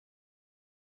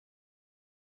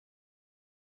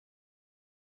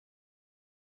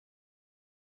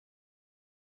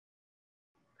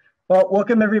Well,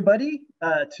 welcome everybody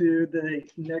to the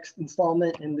next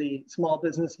installment in the Small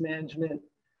Business Management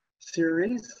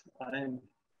series. I'm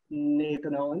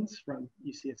Nathan Owens from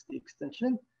UCSD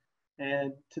Extension,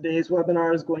 and today's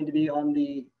webinar is going to be on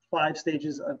the 5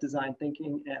 stages of design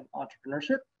thinking and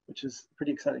entrepreneurship, which is a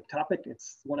pretty exciting topic.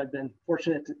 It's one I've been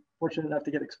fortunate enough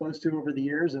to get exposed to over the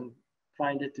years and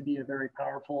find it to be a very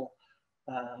powerful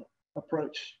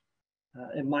approach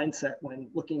and mindset when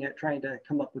looking at trying to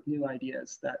come up with new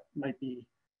ideas that might be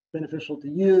beneficial to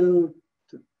you,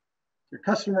 to your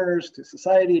customers, to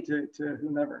society, to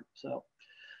whomever. So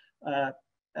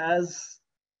as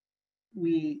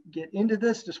we get into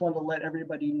this, just want to let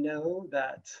everybody know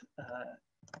that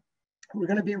we're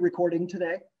going to be recording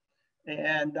today.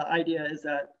 And the idea is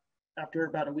that after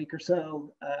about a week or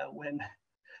so, when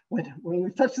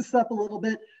we touch this up a little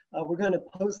bit, we're going to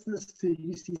post this to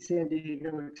UC San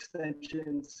Diego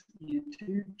Extension's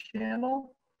YouTube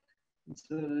channel. And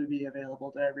so it'll be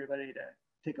available to everybody to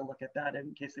take a look at that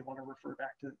in case they want to refer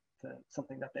back to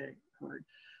something that they heard.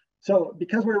 So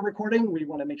because we're recording, we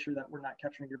want to make sure that we're not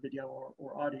capturing your video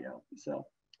or audio. So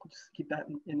just keep that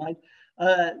in mind.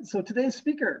 So today's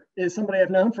speaker is somebody I've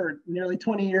known for nearly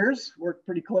 20 years, worked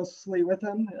pretty closely with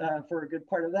him for a good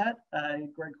part of that.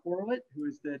 Greg Horowitt, who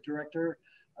is the Director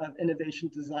of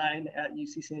Innovation Design at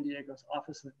UC San Diego's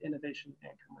Office of Innovation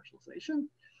and Commercialization.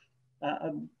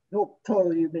 He'll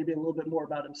tell you maybe a little bit more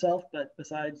about himself, but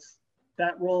besides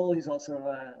that role, he's also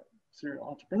a serial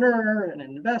entrepreneur and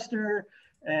an investor,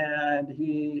 and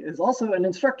he is also an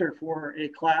instructor for a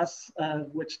class of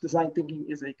which design thinking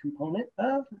is a component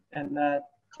of, and that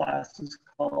class is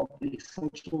called the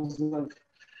Essentials of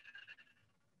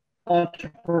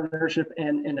Entrepreneurship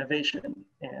and Innovation.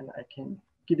 And I can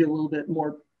give you a little bit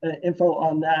more info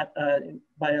on that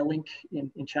by a link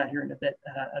in chat here in a bit,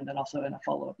 and then also in a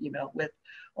follow-up email with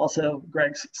also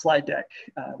Greg's slide deck,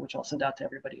 which I'll send out to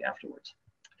everybody afterwards.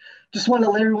 Just want to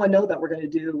let everyone know that we're going to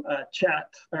do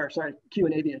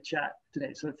Q&A via chat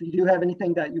today. So if you do have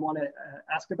anything that you want to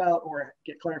ask about or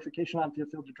get clarification on, feel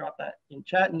free to drop that in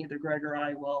chat, and either Greg or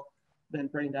I will then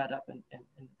bring that up and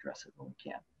address it when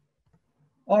we can.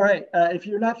 All right, if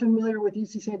you're not familiar with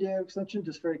UC San Diego Extension,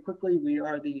 just very quickly, we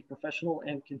are the professional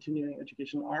and continuing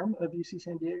education arm of UC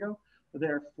San Diego. We're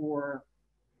there for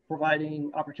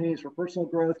providing opportunities for personal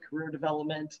growth, career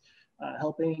development,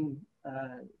 helping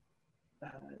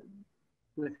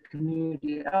with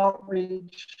community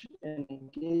outreach and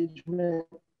engagement,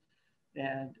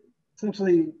 and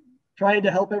essentially trying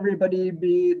to help everybody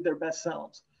be their best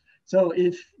selves. So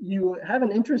if you have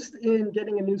an interest in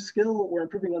getting a new skill or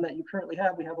improving one that you currently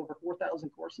have, we have over 4,000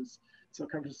 courses. So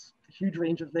it covers a huge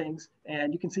range of things.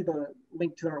 And you can see the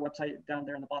link to our website down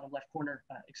there in the bottom left corner,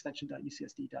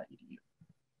 extension.ucsd.edu.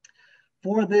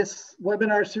 For this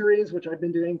webinar series, which I've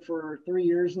been doing for 3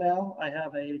 years now, I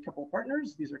have a couple of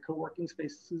partners. These are co-working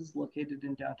spaces located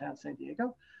in downtown San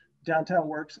Diego, Downtown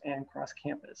Works and Cross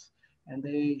Campus. And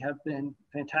they have been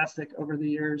fantastic over the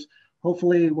years.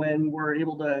 Hopefully when we're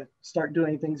able to start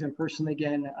doing things in person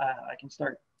again, I can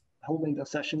start holding those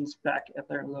sessions back at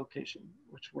their location,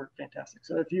 which were fantastic.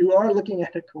 So if you are looking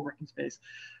at a co-working space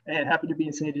and happen to be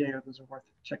in San Diego, those are worth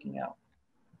checking out.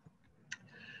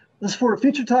 As for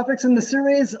future topics in the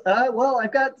series, well,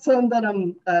 I've got some that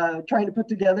I'm trying to put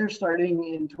together starting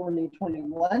in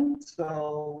 2021.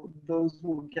 So those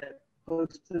will get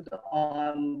posted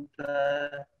on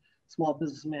the Small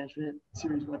Business Management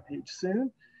series webpage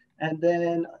soon. And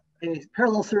then a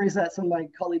parallel series that some of my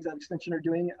colleagues at Extension are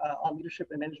doing on leadership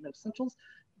and management essentials.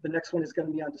 The next one is going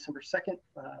to be on December 2nd,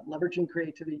 leveraging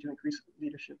creativity to increase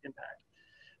leadership impact.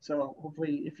 So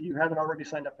hopefully, if you haven't already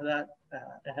signed up for that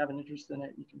and have an interest in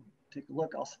it, you can take a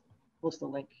look. I'll post a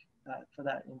link for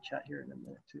that in chat here in a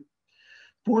minute too.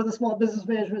 For the Small Business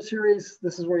Management series,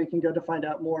 this is where you can go to find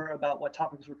out more about what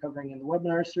topics we're covering in the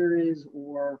webinar series,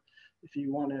 or if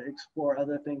you want to explore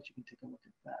other things, you can take a look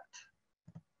at that.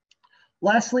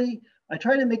 Lastly, I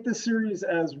try to make this series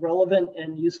as relevant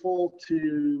and useful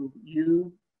to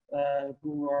you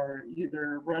who are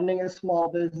either running a small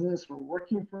business or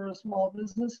working for a small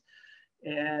business.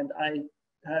 And I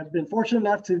have been fortunate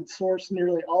enough to source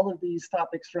nearly all of these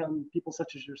topics from people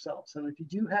such as yourself. So if you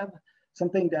do have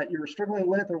something that you're struggling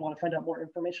with or want to find out more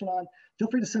information on, feel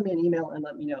free to send me an email and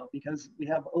let me know, because we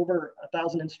have over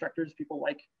 1,000 instructors, people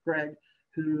like Greg,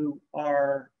 who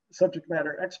are subject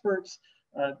matter experts,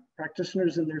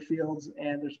 practitioners in their fields,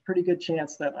 and there's a pretty good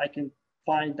chance that I can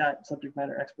find that subject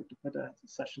matter expert to put a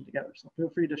session together. So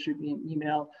feel free to shoot me an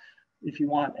email if you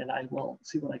want, and I will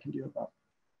see what I can do about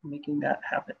making that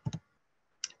happen.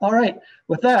 All right,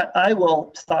 with that, I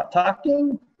will stop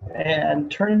talking and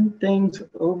turn things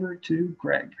over to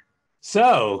Greg.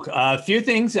 So a few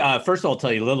things. First, I'll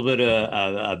tell you a little bit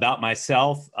about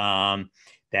myself,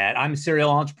 that I'm a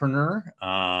serial entrepreneur,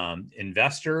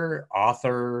 investor,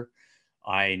 author.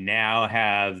 I now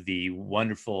have the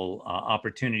wonderful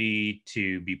opportunity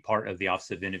to be part of the Office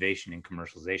of Innovation and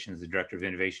Commercialization as the Director of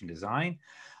Innovation Design.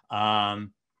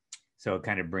 So it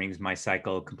kind of brings my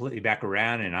cycle completely back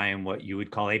around, and I am what you would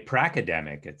call a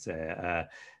pracademic.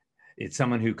 It's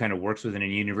someone who kind of works within a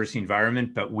university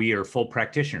environment, but we are full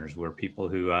practitioners. We're people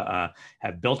who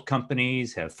have built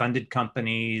companies, have funded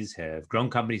companies, have grown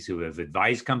companies, who have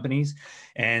advised companies.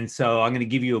 And so I'm going to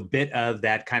give you a bit of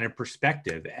that kind of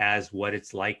perspective as what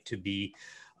it's like to be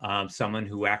someone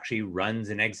who actually runs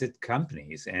and exits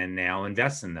companies and now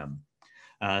invests in them.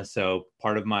 So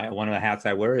one of the hats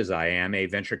I wear is I am a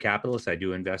venture capitalist. I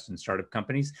do invest in startup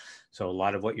companies. So a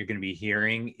lot of what you're going to be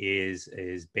hearing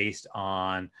is based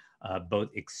on both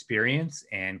experience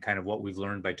and kind of what we've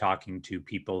learned by talking to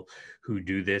people who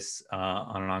do this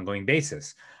on an ongoing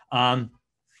basis.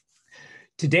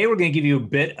 Today, we're going to give you a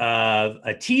bit of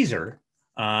a teaser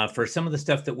for some of the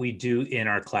stuff that we do in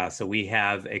our class. So we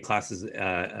have a class, as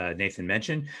Nathan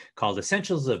mentioned, called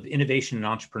Essentials of Innovation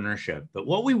and Entrepreneurship. But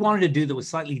what we wanted to do that was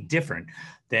slightly different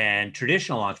than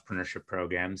traditional entrepreneurship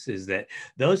programs is that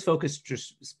those focus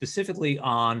just specifically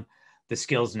on the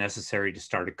skills necessary to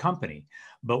start a company.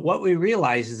 But what we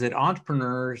realize is that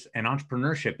entrepreneurs and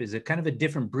entrepreneurship is a kind of a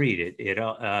different breed.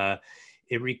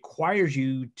 It requires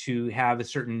you to have a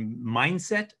certain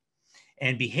mindset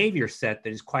and behavior set that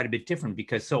is quite a bit different,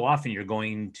 because so often you're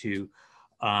going to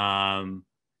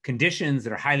conditions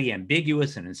that are highly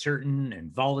ambiguous and uncertain and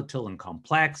volatile and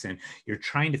complex, and you're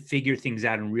trying to figure things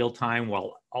out in real time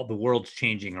while all the world's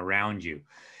changing around you.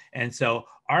 And so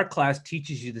our class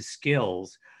teaches you the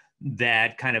skills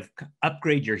that kind of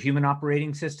upgrade your human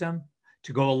operating system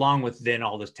to go along with then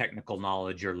all this technical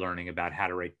knowledge you're learning about how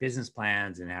to write business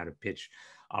plans and how to pitch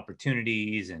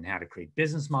opportunities and how to create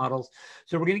business models.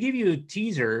 So we're going to give you a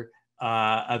teaser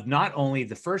of not only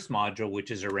the first module,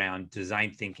 which is around design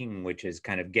thinking, which is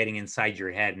kind of getting inside your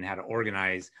head and how to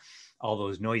organize all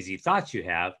those noisy thoughts you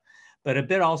have, but a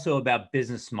bit also about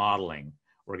business modeling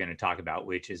we're going to talk about,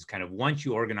 which is kind of once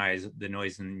you organize the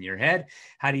noise in your head,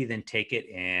 how do you then take it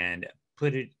and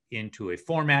put it into a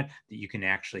format that you can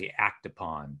actually act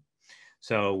upon?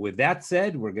 So with that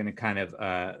said, we're going to kind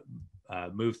of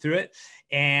move through it.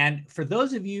 And for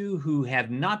those of you who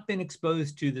have not been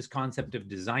exposed to this concept of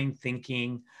design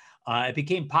thinking, it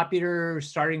became popular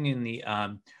starting in the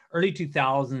early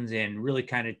 2000s and really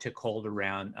kind of took hold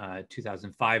around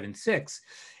 2005 and 6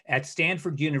 at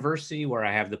Stanford University, where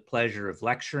I have the pleasure of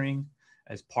lecturing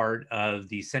as part of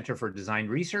the Center for Design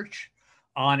Research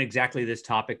on exactly this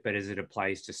topic, but as it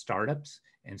applies to startups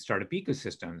and startup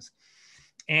ecosystems.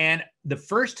 And the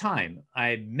first time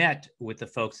I met with the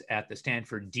folks at the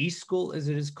Stanford D School, as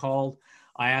it is called,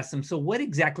 I asked them, so what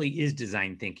exactly is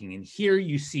design thinking? And here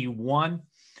you see one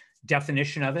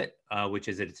definition of it, which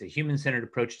is that it's a human-centered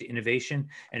approach to innovation,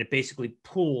 and it basically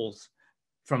pulls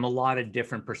from a lot of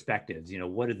different perspectives. You know,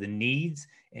 what are the needs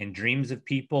and dreams of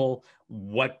people?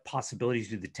 What possibilities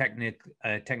do the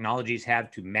technologies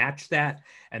have to match that?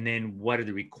 And then what are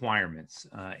the requirements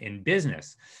in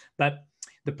business? But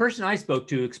the person I spoke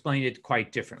to explained it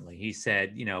quite differently. He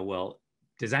said, you know, well,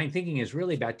 design thinking is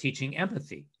really about teaching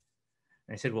empathy.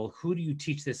 And I said, well, who do you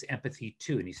teach this empathy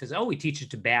to? And he says, oh, we teach it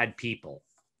to bad people.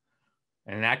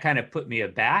 And that kind of put me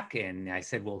aback. And I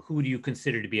said, well, who do you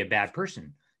consider to be a bad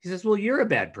person? He says, well, you're a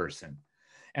bad person.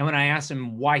 And when I asked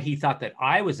him why he thought that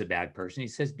I was a bad person, he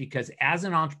says, because as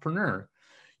an entrepreneur,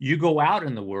 you go out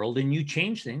in the world and you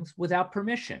change things without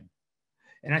permission.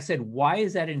 And I said, why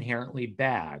is that inherently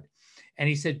bad? And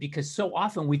he said, because so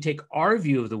often we take our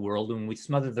view of the world and we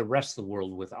smother the rest of the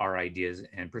world with our ideas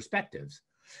and perspectives.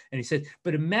 And he said,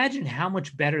 but imagine how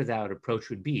much better that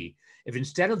approach would be if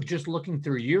instead of just looking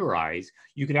through your eyes,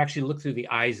 you could actually look through the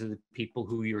eyes of the people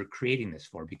who you're creating this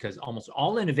for, because almost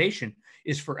all innovation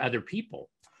is for other people.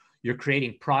 You're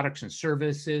creating products and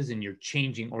services, and you're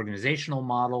changing organizational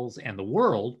models and the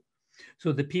world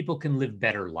so that people can live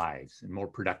better lives and more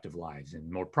productive lives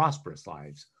and more prosperous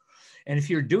lives. And if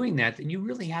you're doing that, then you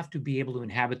really have to be able to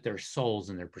inhabit their souls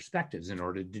and their perspectives in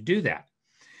order to do that.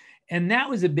 And that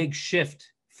was a big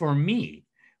shift for me,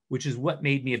 which is what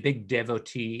made me a big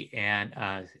devotee and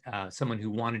someone who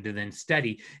wanted to then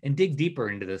study and dig deeper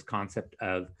into this concept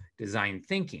of design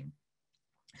thinking.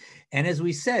 And as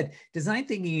we said, design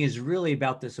thinking is really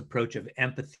about this approach of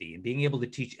empathy and being able to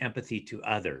teach empathy to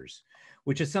others,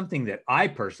 which is something that I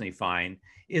personally find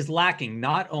is lacking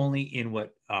not only in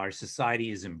what our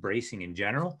society is embracing in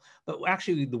general, but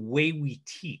actually the way we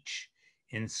teach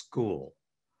in school.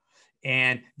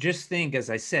 And just think, as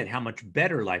I said, how much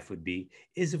better life would be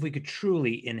is if we could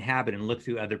truly inhabit and look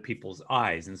through other people's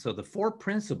eyes. And so the 4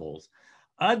 principles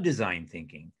of design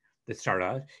thinking that start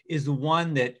out is the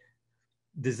one that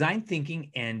design thinking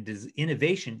and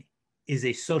innovation is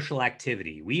a social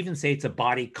activity. We even say it's a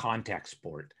body contact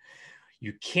sport.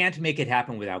 You can't make it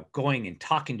happen without going and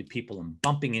talking to people and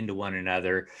bumping into one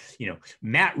another. You know,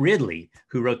 Matt Ridley,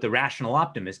 who wrote The Rational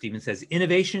Optimist, even says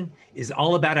innovation is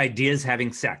all about ideas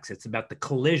having sex. It's about the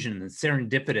collision and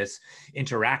serendipitous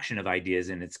interaction of ideas,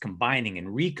 and it's combining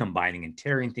and recombining and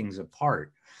tearing things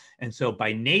apart. And so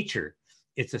by nature,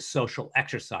 it's a social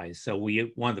exercise. So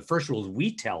one of the first rules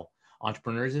we tell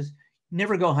entrepreneurs is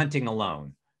never go hunting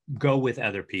alone, go with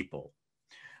other people.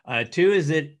 2 is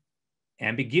that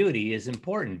ambiguity is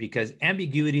important because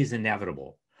ambiguity is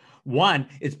inevitable. 1,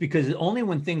 it's because only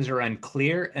when things are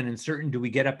unclear and uncertain do we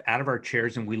get up out of our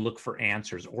chairs and we look for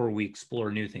answers or we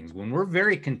explore new things. When we're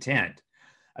very content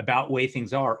about the way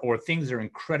things are or things are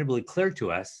incredibly clear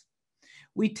to us,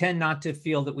 we tend not to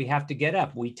feel that we have to get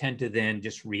up. We tend to then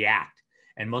just react.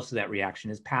 And most of that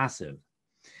reaction is passive.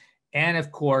 And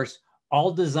of course,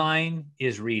 all design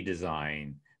is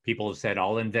redesign. People have said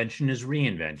all invention is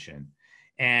reinvention.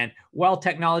 And while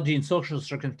technology and social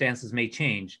circumstances may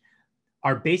change,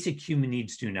 our basic human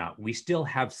needs do not. We still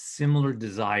have similar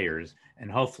desires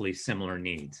and hopefully similar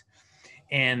needs.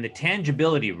 And the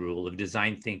tangibility rule of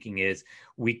design thinking is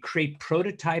we create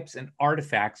prototypes and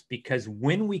artifacts because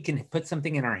when we can put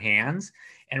something in our hands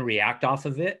and react off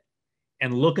of it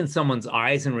and look in someone's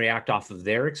eyes and react off of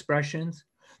their expressions,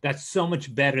 that's so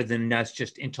much better than us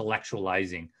just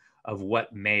intellectualizing of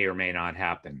what may or may not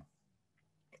happen.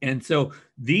 And so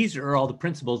these are all the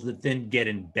principles that then get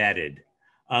embedded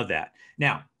of that.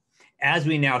 Now, as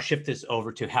we now shift this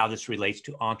over to how this relates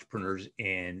to entrepreneurs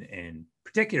in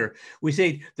particular, we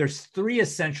say there's 3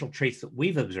 essential traits that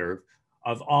we've observed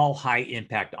of all high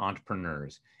impact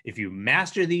entrepreneurs. If you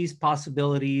master these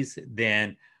possibilities,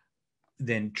 then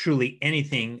truly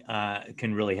anything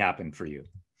can really happen for you.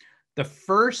 The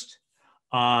first,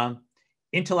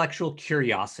 intellectual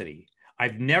curiosity.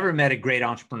 I've never met a great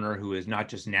entrepreneur who is not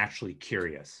just naturally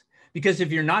curious. Because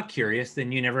if you're not curious,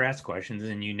 then you never ask questions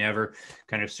and you never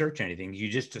kind of search anything. You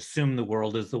just assume the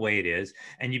world is the way it is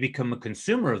and you become a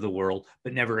consumer of the world,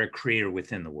 but never a creator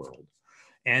within the world.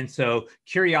 And so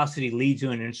curiosity leads you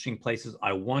in interesting places.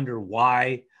 I wonder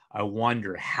why, I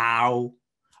wonder how,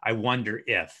 I wonder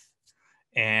if.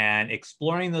 And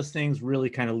exploring those things really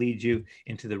kind of leads you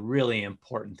into the really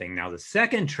important thing. Now, the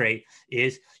second trait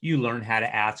is you learn how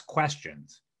to ask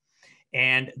questions.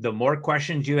 And the more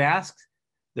questions you ask,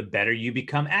 the better you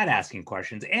become at asking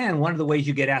questions. And one of the ways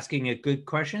you get asking good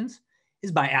questions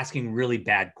is by asking really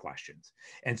bad questions.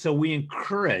 And so we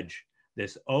encourage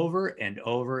this over and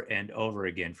over and over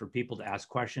again for people to ask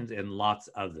questions, and lots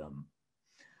of them.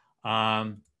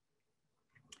 And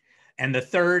the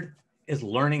third is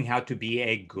learning how to be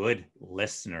a good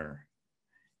listener.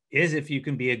 If you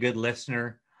can be a good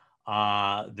listener,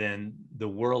 then the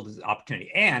world is opportunity.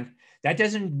 And that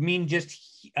doesn't mean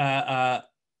just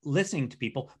listening to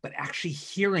people, but actually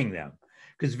hearing them.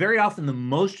 Because very often the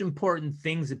most important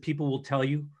things that people will tell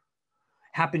you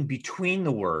happen between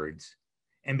the words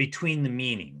and between the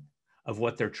meaning of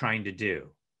what they're trying to do.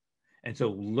 And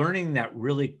so learning that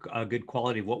really good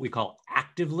quality of what we call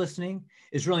active listening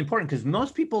is really important, because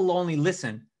most people will only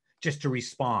listen just to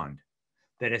respond.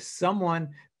 That as someone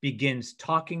begins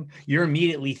talking, you're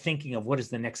immediately thinking of what is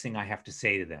the next thing I have to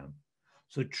say to them.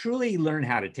 So truly learn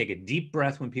how to take a deep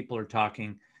breath when people are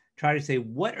talking, try to say,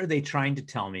 what are they trying to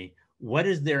tell me? What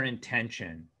is their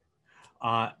intention?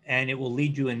 And it will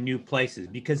lead you in new places.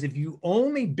 Because if you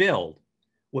only build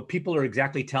what people are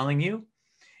exactly telling you,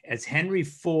 as Henry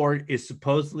Ford is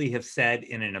supposedly have said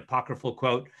in an apocryphal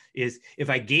quote, is if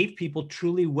I gave people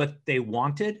truly what they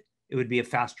wanted, it would be a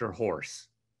faster horse.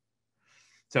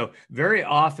 So very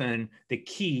often the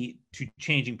key to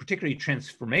changing, particularly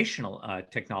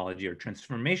transformational technology or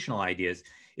transformational ideas,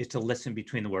 is to listen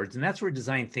between the words. And that's where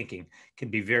design thinking can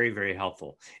be very, very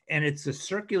helpful. And it's a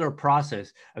circular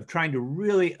process of trying to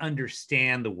really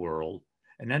understand the world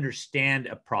and understand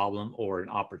a problem or an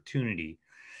opportunity,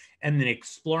 and then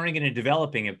exploring it and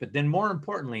developing it. But then more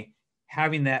importantly,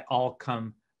 having that all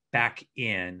come back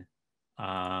in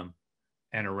and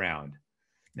around.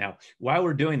 Now, while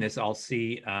we're doing this, I'll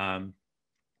see,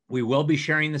 we will be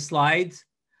sharing the slides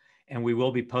and we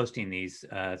will be posting these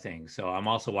things. So I'm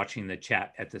also watching the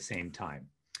chat at the same time.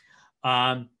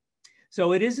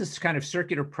 So it is this kind of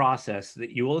circular process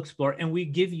that you will explore, and we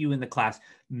give you in the class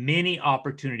many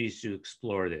opportunities to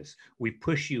explore this. We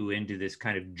push you into this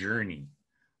kind of journey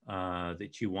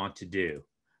that you want to do.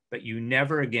 but you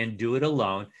never again do it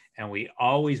alone. And we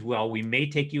always will. We may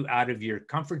take you out of your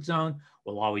comfort zone.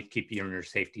 We'll always keep you in your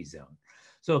safety zone.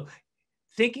 So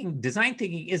design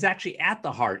thinking is actually at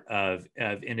the heart of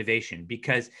innovation,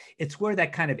 because it's where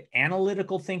that kind of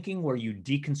analytical thinking, where you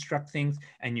deconstruct things,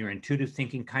 and your intuitive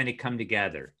thinking kind of come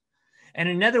together. And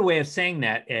another way of saying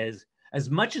that is, as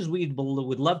much as we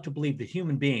would love to believe that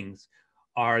human beings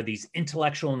are these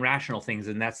intellectual and rational things,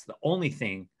 and that's the only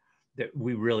thing that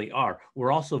we really are,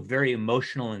 we're also very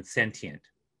emotional and sentient.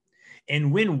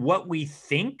 And when what we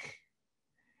think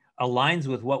aligns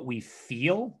with what we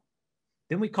feel,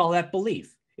 then we call that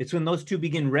belief. It's when those two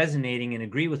begin resonating and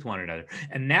agree with one another.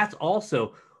 And that's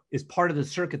also is part of the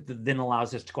circuit that then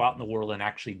allows us to go out in the world and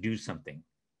actually do something.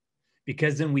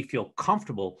 Because then we feel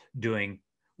comfortable doing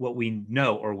what we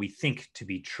know or we think to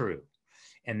be true.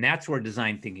 And that's where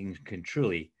design thinking can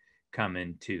truly come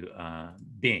into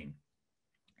being.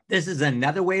 This is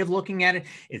another way of looking at it.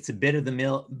 It's a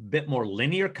bit more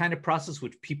linear kind of process,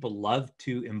 which people love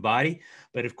to embody.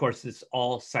 But of course, this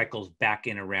all cycles back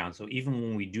in around. So even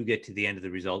when we do get to the end of the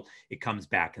result, it comes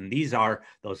back. And these are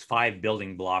those 5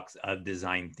 building blocks of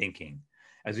design thinking.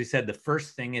 As we said, the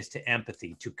first thing is to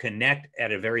empathy, to connect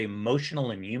at a very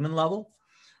emotional and human level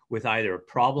with either a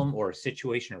problem or a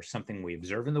situation or something we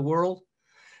observe in the world.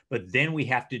 But then we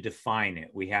have to define it.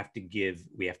 We have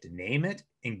to name it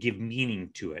and give meaning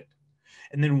to it.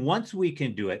 And then once we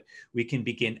can do it, we can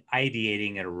begin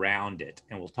ideating it around it.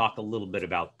 And we'll talk a little bit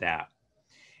about that.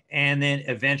 And then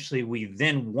eventually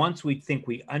once we think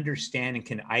we understand and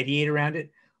can ideate around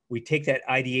it, we take that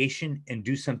ideation and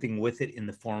do something with it in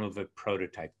the form of a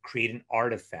prototype, create an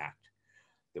artifact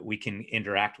that we can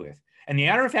interact with. And the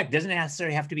artifact doesn't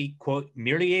necessarily have to be, quote,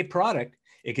 merely a product.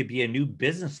 It could be a new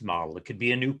business model. It could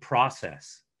be a new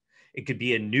process. It could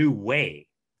be a new way.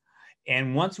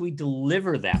 And once we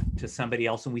deliver that to somebody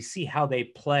else and we see how they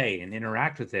play and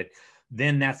interact with it,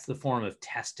 then that's the form of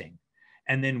testing.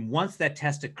 And then once that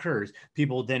test occurs,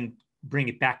 people then bring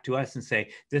it back to us and say,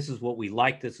 this is what we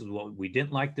like, this is what we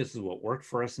didn't like, this is what worked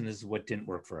for us, and this is what didn't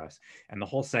work for us. And the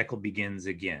whole cycle begins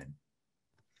again.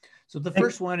 So the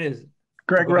first one is...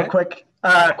 Greg, real quick,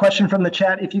 question from the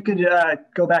chat. If you could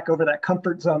go back over that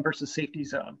comfort zone versus safety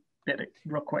zone bit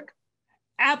real quick.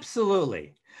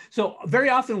 Absolutely. So very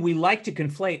often we like to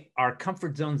conflate our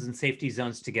comfort zones and safety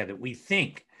zones together. We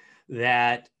think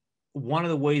that one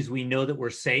of the ways we know that we're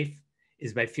safe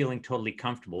is by feeling totally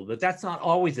comfortable, but that's not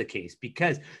always the case,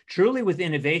 because truly with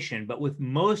innovation, but with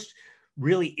most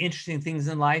really interesting things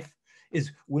in life,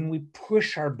 is when we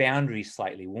push our boundaries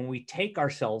slightly, when we take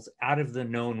ourselves out of the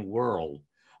known world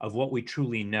of what we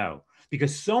truly know.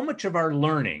 Because so much of our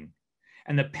learning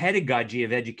and the pedagogy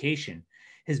of education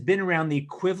has been around the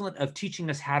equivalent of teaching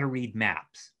us how to read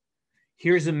maps.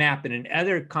 Here's a map, and in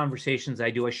other conversations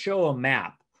I do, I show a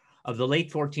map of the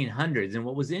late 1400s. And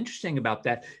what was interesting about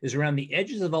that is around the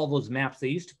edges of all those maps, they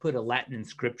used to put a Latin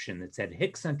inscription that said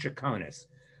Hic sunt Draconis,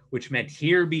 which meant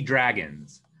here be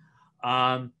dragons.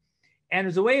 And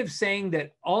as a way of saying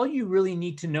that all you really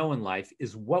need to know in life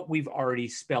is what we've already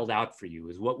spelled out for you,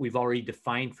 is what we've already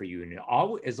defined for you. And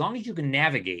as long as you can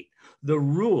navigate the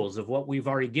rules of what we've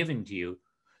already given to you,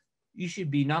 you should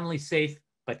be not only safe,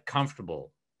 but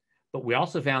comfortable. But we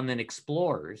also found that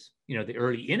explorers, the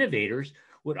early innovators,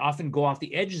 would often go off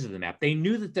the edges of the map. They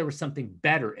knew that there was something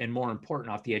better and more important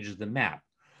off the edges of the map.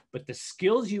 But the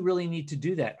skills you really need to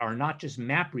do that are not just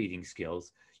map reading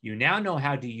skills. You now know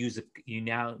how to use you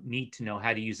now need to know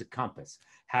how to use a compass,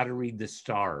 how to read the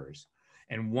stars.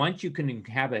 And once you can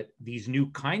inhabit these new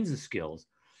kinds of skills,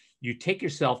 you take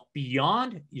yourself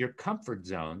beyond your comfort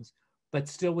zones, but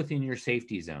still within your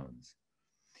safety zones.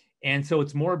 And so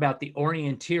it's more about the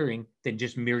orienteering than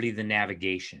just merely the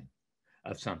navigation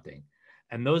of something.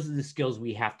 And those are the skills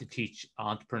we have to teach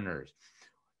entrepreneurs.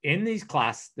 In these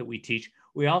classes that we teach,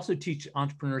 we also teach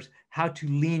entrepreneurs how to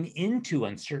lean into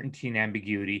uncertainty and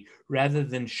ambiguity rather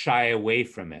than shy away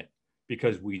from it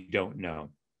because we don't know.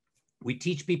 We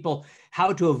teach people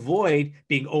how to avoid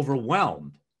being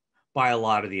overwhelmed by a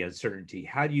lot of the uncertainty.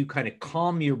 How do you kind of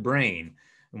calm your brain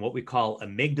and what we call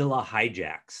amygdala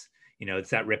hijacks?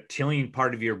 It's that reptilian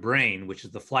part of your brain, which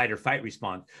is the flight or fight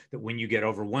response, that when you get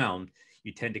overwhelmed,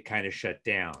 you tend to kind of shut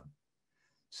down.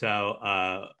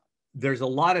 So there's a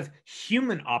lot of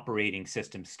human operating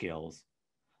system skills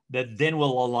that then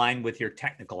will align with your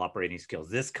technical operating skills,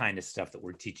 this kind of stuff that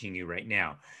we're teaching you right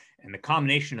now. And the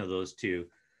combination of those two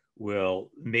will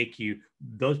make you,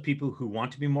 those people who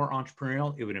want to be more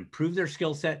entrepreneurial, it would improve their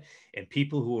skill set, and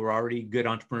people who are already good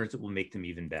entrepreneurs, it will make them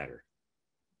even better.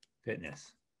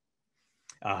 Fitness.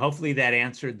 Hopefully that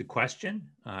answered the question,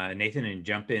 Nathan, and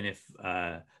jump in if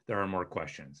there are more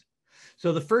questions.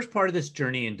 So the first part of this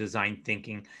journey in design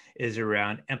thinking is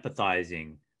around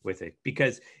empathizing with it,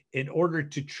 because in order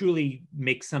to truly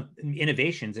make some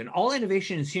innovations, and all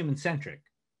innovation is human-centric,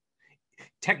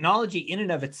 technology in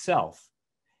and of itself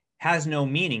has no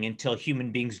meaning until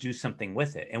human beings do something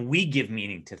with it, and we give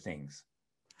meaning to things.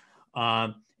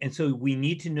 And so we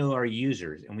need to know our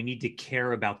users, and we need to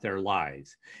care about their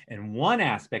lives. And one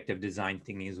aspect of design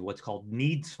thinking is what's called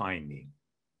needs finding.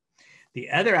 The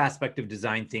other aspect of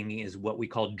design thinking is what we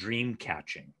call dream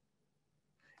catching.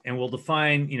 And we'll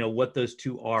define, what those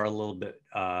two are a little bit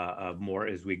more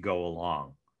as we go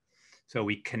along. So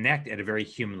we connect at a very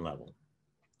human level.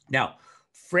 Now,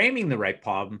 framing the right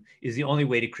problem is the only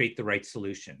way to create the right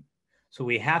solution. So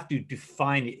we have to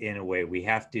define it in a way. We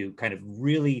have to kind of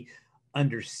really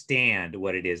understand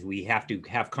what it is. We have to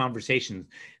have conversations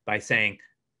by saying,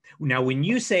 now, when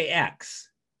you say X,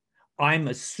 I'm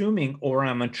assuming or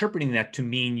I'm interpreting that to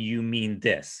mean you mean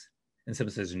this. And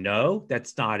someone says, no,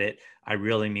 that's not it. I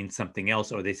really mean something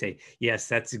else. Or they say, yes,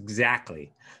 that's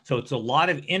exactly. So it's a lot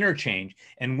of interchange.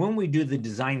 And when we do the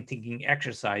design thinking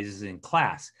exercises in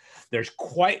class, there's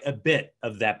quite a bit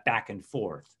of that back and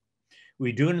forth.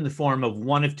 We do it in the form of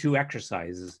one of two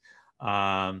exercises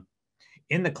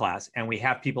in the class. And we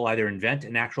have people either invent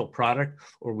an actual product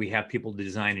or we have people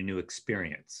design a new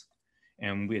experience.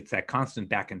 And it's that constant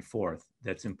back and forth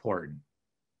that's important.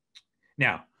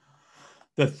 Now,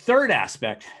 the third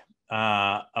aspect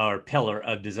or pillar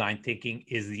of design thinking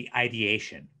is the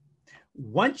ideation.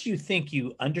 Once you think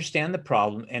you understand the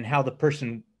problem and how the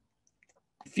person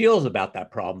feels about that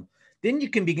problem, then you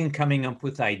can begin coming up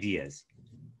with ideas.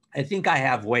 I think I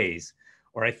have ways,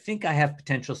 or I think I have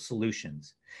potential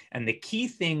solutions. And the key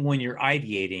thing when you're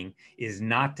ideating is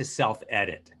not to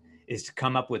self-edit, is to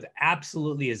come up with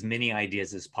absolutely as many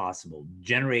ideas as possible,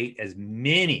 generate as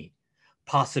many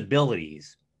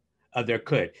possibilities there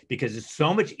could, because it's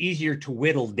so much easier to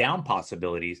whittle down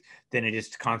possibilities than it is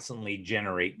to constantly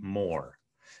generate more.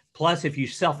 Plus, if you're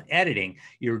self-editing,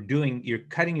 you're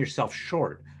cutting yourself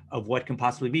short of what can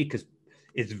possibly be, because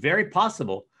it's very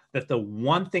possible that the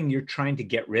one thing you're trying to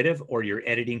get rid of or you're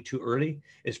editing too early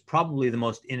is probably the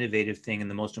most innovative thing and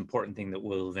the most important thing that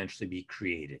will eventually be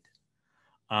created.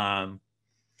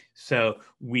 So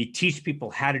we teach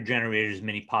people how to generate as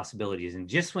many possibilities. And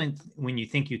just when you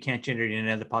think you can't generate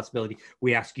another possibility,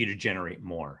 we ask you to generate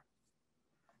more.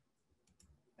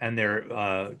 And there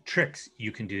are tricks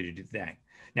you can do to do that.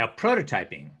 Now,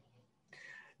 prototyping.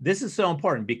 This is so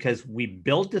important because we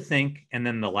build to think, and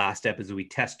then the last step is we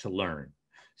test to learn.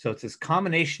 So it's this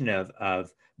combination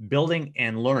of building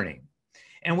and learning.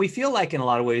 And we feel like in a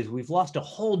lot of ways, we've lost a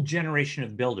whole generation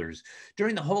of builders.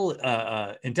 During the whole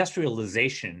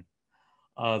industrialization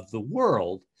of the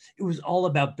world, it was all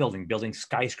about building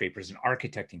skyscrapers and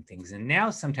architecting things. And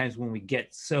now sometimes when we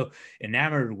get so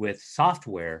enamored with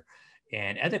software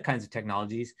and other kinds of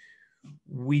technologies,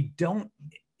 we don't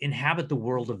inhabit the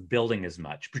world of building as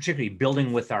much, particularly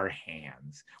building with our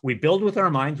hands. We build with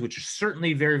our minds, which is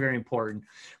certainly very, very important,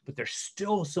 but there's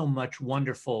still so much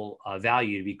wonderful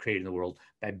value to be created in the world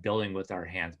by building with our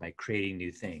hands, by creating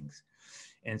new things.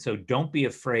 And so don't be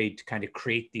afraid to kind of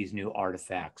create these new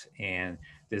artifacts, and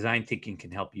design thinking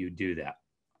can help you do that.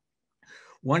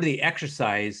 One of the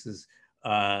exercises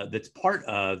that's part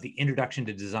of the Introduction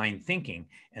to Design Thinking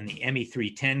and the ME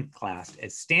 310 class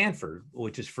at Stanford,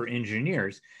 which is for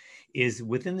engineers, is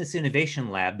within this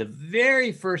innovation lab, the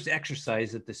very first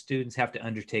exercise that the students have to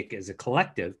undertake as a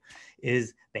collective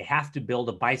is they have to build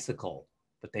a bicycle,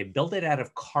 but they build it out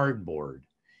of cardboard,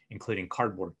 including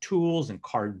cardboard tools and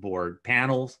cardboard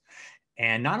panels.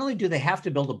 And not only do they have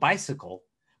to build a bicycle,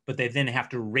 but they then have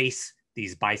to race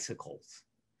these bicycles,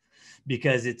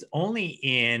 because it's only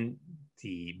in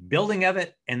the building of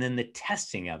it and then the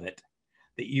testing of it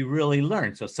that you really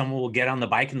learn. So someone will get on the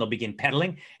bike and they'll begin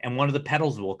pedaling and one of the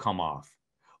pedals will come off.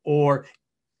 Or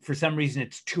for some reason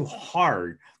it's too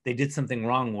hard. They did something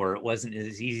wrong where it wasn't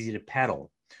as easy to pedal.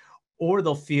 Or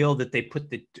they'll feel that they put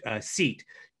the seat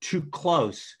too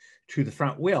close to the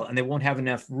front wheel and they won't have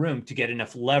enough room to get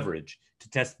enough leverage to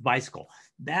test the bicycle.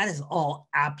 That is all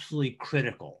absolutely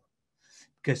critical,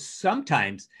 because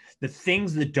sometimes the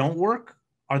things that don't work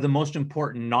are the most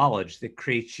important knowledge that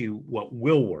creates you what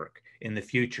will work in the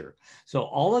future. So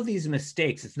all of these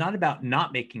mistakes, it's not about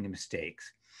not making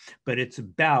mistakes, but it's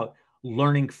about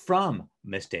learning from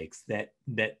mistakes, that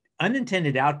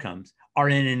unintended outcomes are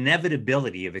an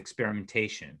inevitability of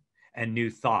experimentation and new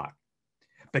thought.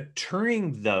 But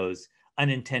turning those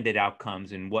unintended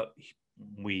outcomes in what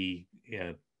we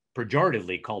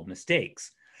pejoratively called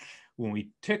mistakes, when we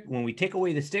take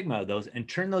away the stigma of those and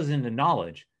turn those into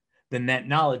knowledge, then that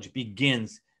knowledge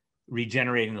begins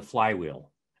regenerating the flywheel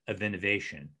of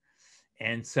innovation.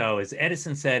 And so, as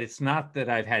Edison said, it's not that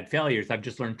I've had failures, I've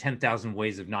just learned 10,000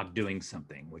 ways of not doing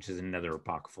something, which is another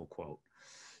apocryphal quote.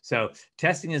 So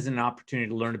testing is an opportunity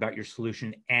to learn about your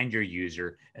solution and your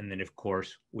user. And then, of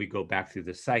course, we go back through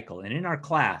the cycle. And in our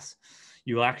class,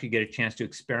 you will actually get a chance to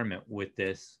experiment with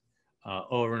this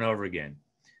over and over again.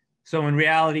 So in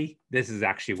reality, this is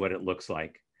actually what it looks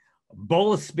like. A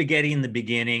bowl of spaghetti in the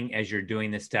beginning as you're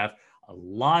doing this stuff, a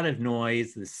lot of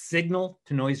noise. The signal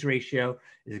to noise ratio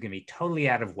is going to be totally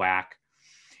out of whack.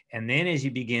 And then as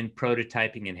you begin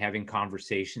prototyping and having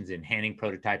conversations and handing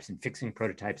prototypes and fixing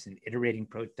prototypes and iterating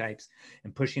prototypes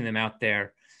and pushing them out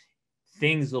there,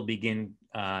 things will begin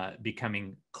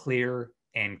becoming clearer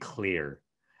and clear.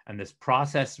 And this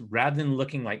process, rather than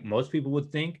looking like most people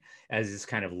would think as this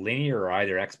kind of linear or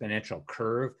either exponential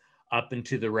curve up and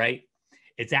to the right,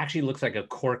 it actually looks like a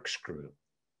corkscrew,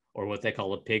 or what they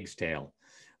call a pig's tail,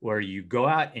 where you go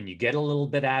out and you get a little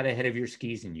bit out ahead of your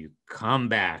skis and you come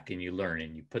back and you learn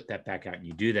and you put that back out and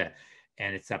you do that.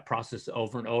 And it's that process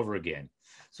over and over again.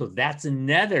 So that's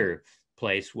another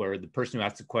place where the person who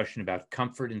asked the question about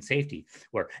comfort and safety,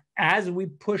 where as we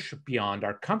push beyond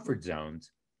our comfort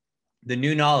zones, the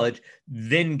new knowledge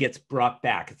then gets brought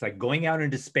back. It's like going out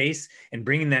into space and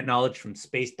bringing that knowledge from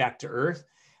space back to Earth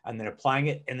and then applying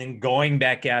it and then going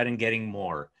back out and getting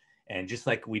more. And just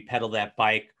like we pedal that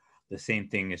bike, the same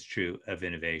thing is true of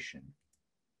innovation.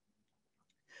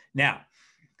 Now,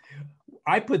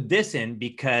 I put this in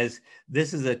because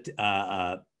this is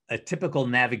a typical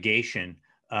navigation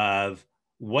of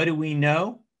what do we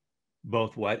know,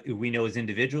 both what we know as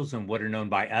individuals and what are known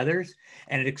by others.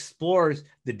 And it explores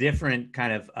the different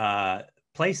kind of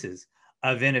places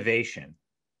of innovation.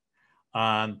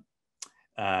 When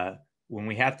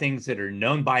we have things that are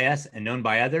known by us and known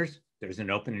by others, there's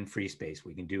an open and free space.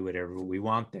 We can do whatever we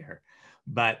want there.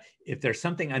 But if there's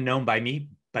something unknown by me,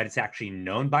 but it's actually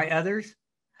known by others,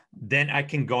 then I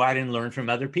can go out and learn from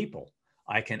other people.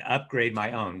 I can upgrade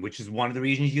my own, which is one of the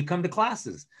reasons you come to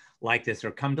classes like this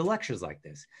or come to lectures like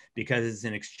this, because it's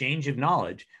an exchange of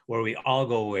knowledge where we all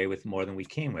go away with more than we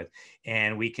came with.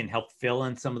 And we can help fill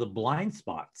in some of the blind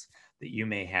spots that you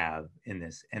may have in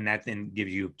this. And that then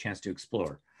gives you a chance to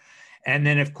explore. And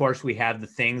then, of course, we have the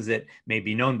things that may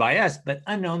be known by us, but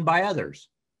unknown by others,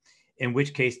 in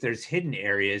which case there's hidden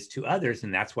areas to others.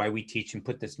 And that's why we teach and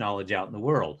put this knowledge out in the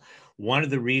world. One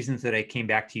of the reasons that I came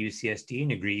back to UCSD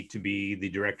and agreed to be the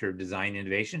director of design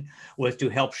innovation was to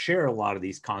help share a lot of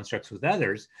these constructs with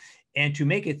others and to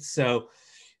make it so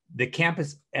the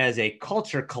campus as a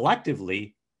culture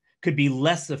collectively could be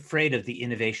less afraid of the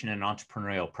innovation and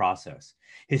entrepreneurial process.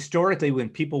 Historically, when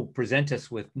people present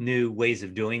us with new ways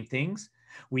of doing things,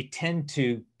 we tend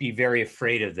to be very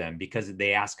afraid of them because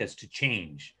they ask us to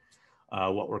change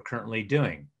what we're currently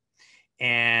doing.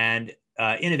 And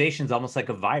innovation is almost like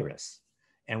a virus,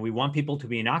 and we want people to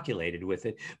be inoculated with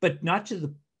it, but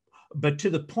to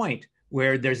the point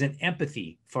where there's an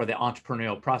empathy for the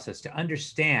entrepreneurial process to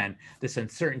understand this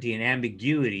uncertainty and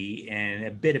ambiguity and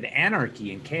a bit of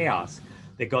anarchy and chaos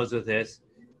that goes with this.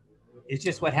 It's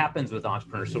just what happens with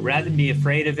entrepreneurs. So rather than be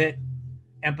afraid of it,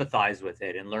 empathize with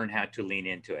it and learn how to lean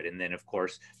into it. And then, of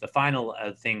course, the final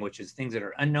thing, which is things that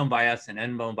are unknown by us and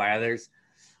unknown by others,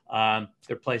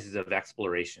 they're places of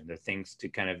exploration. They're things to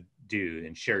kind of do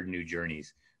and shared new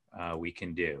journeys we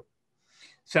can do.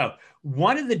 So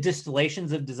one of the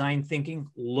distillations of design thinking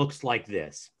looks like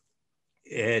this.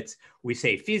 We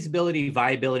say feasibility,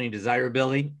 viability, and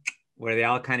desirability, where they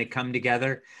all kind of come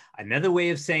together. Another way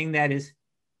of saying that is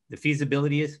the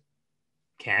feasibility is,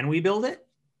 can we build it?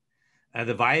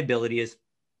 The viability is,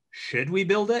 should we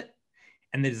build it?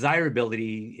 And the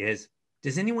desirability is,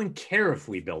 does anyone care if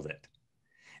we build it?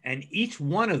 And each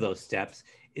one of those steps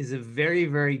is a very,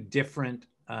 very different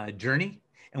journey.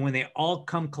 And when they all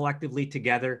come collectively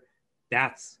together,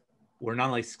 that's where not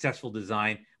only successful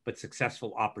design, but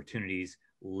successful opportunities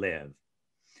live.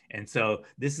 And so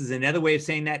this is another way of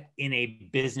saying that in a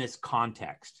business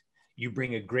context. You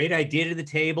bring a great idea to the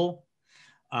table.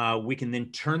 We can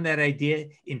then turn that idea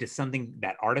into something,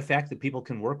 that artifact that people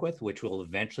can work with, which will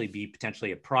eventually be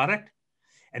potentially a product.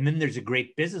 And then there's a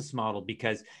great business model,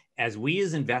 because as we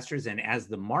as investors and as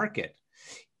the market,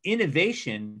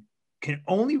 innovation can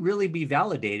only really be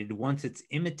validated once it's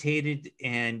imitated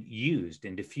and used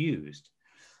and diffused.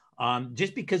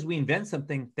 Just because we invent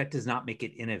something, that does not make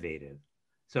it innovative.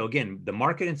 So again, the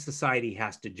market and society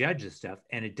has to judge this stuff,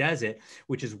 and it does it,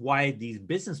 which is why these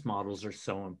business models are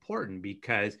so important,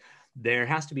 because there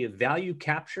has to be a value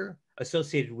capture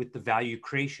associated with the value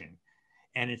creation.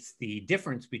 And it's the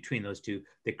difference between those two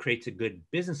that creates a good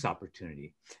business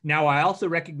opportunity. Now, I also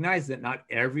recognize that not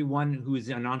everyone who is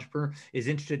an entrepreneur is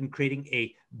interested in creating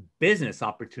a business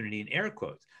opportunity in air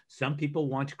quotes. Some people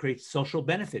want to create social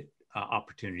benefit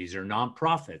opportunities or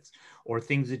nonprofits or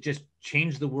things that just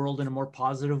change the world in a more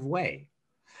positive way.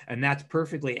 And that's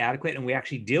perfectly adequate. And we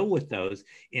actually deal with those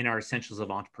in our Essentials of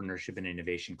Entrepreneurship and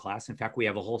Innovation class. In fact, we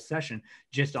have a whole session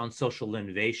just on social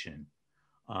innovation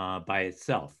by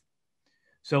itself.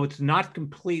 So it's not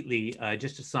completely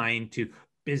just assigned to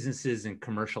businesses and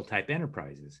commercial type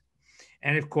enterprises.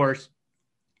 And of course,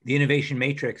 the innovation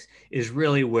matrix is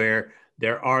really where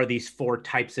there are these 4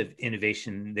 types of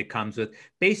innovation that comes with,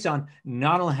 based on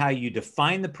not only how you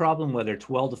define the problem, whether it's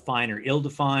well-defined or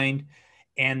ill-defined,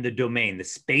 and the domain, the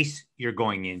space you're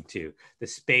going into. The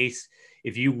space,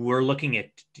 if you were looking at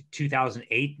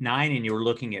 2008-9 and you were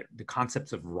looking at the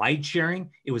concepts of ride sharing,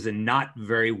 it was a not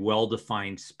very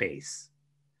well-defined space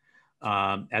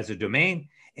as a domain.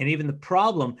 And even the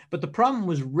problem, but the problem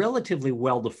was relatively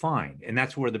well-defined. And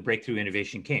that's where the breakthrough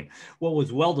innovation came. What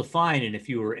was well-defined, and if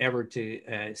you were ever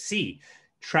to see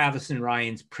Travis and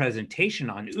Ryan's presentation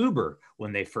on Uber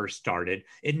when they first started,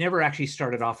 it never actually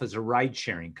started off as a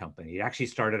ride-sharing company. It actually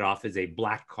started off as a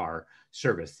black car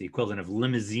service, the equivalent of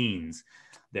limousines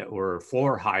that were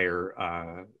for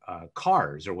hire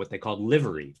cars, or what they called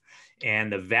livery.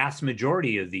 And the vast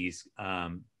majority of these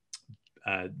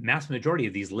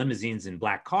limousines and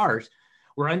black cars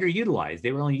were underutilized.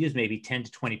 They were only used maybe 10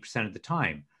 to 20% of the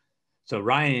time. So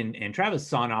Ryan and Travis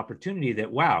saw an opportunity that,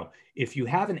 wow, if you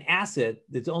have an asset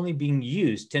that's only being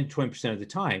used 10 to 20% of the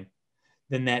time,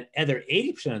 then that other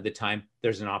 80% of the time,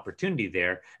 there's an opportunity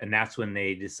there. And that's when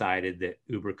they decided that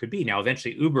Uber could be. Now,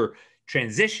 eventually Uber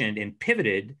transitioned and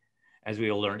pivoted, as we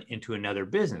will learn, into another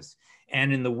business.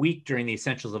 And in the week during the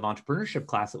Essentials of Entrepreneurship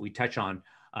class that we touch on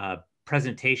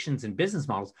presentations and business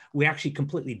models, we actually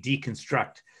completely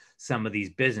deconstruct some of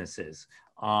these businesses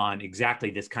on exactly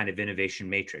this kind of innovation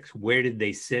matrix. Where did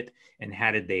they sit and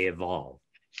how did they evolve?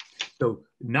 So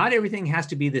not everything has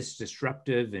to be this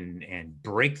disruptive and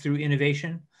breakthrough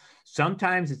innovation.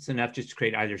 Sometimes it's enough just to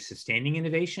create either sustaining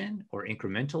innovation or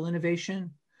incremental innovation,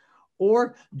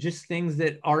 or just things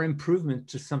that are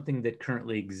improvements to something that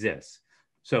currently exists.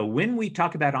 So when we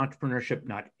talk about entrepreneurship,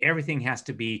 not everything has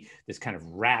to be this kind of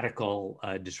radical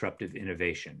disruptive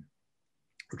innovation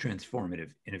or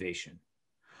transformative innovation.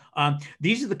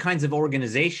 These are the kinds of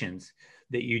organizations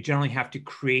that you generally have to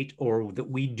create, or that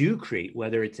we do create,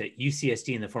 whether it's at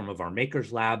UCSD in the form of our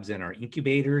makers labs and our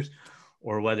incubators,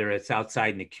 or whether it's outside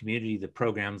in the community, the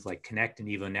programs like Connect and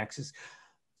EvoNexus.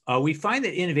 We find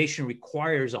that innovation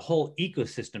requires a whole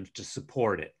ecosystem to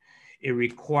support it. It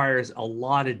requires a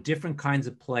lot of different kinds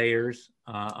of players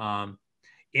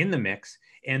in the mix.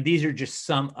 And these are just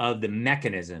some of the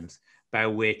mechanisms by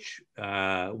which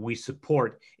we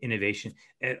support innovation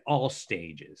at all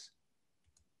stages.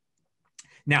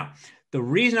 Now, the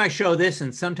reason I show this,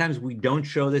 and sometimes we don't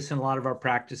show this in a lot of our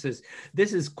practices,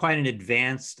 this is quite an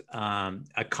advanced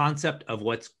a concept of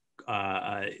what's,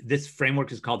 this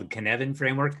framework is called the Cynefin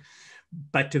framework.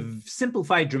 But to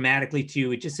simplify dramatically to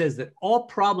you, it just says that all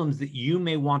problems that you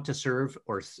may want to serve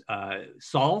or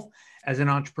solve as an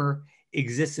entrepreneur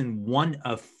exists in one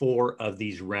of 4 of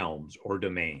these realms or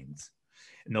domains.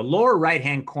 In the lower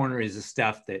right-hand corner is the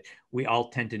stuff that we all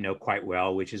tend to know quite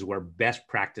well, which is where best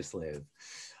practice live.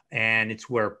 And it's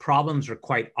where problems are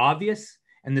quite obvious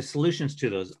and the solutions to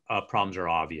those problems are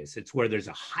obvious. It's where there's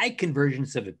a high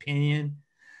convergence of opinion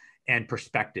and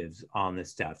perspectives on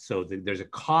this stuff. So there's a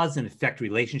cause and effect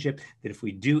relationship that if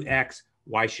we do X,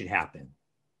 Y should happen.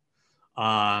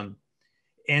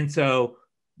 And so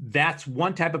that's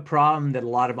one type of problem that a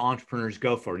lot of entrepreneurs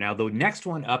go for. Now, the next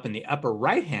one up in the upper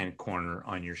right-hand corner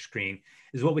on your screen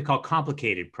is what we call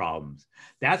complicated problems.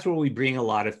 That's where we bring a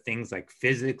lot of things like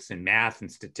physics and math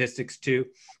and statistics to.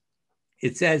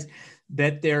 It says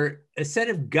that there are a set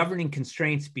of governing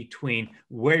constraints between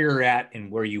where you're at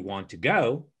and where you want to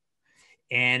go.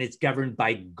 And it's governed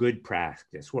by good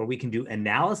practice, where we can do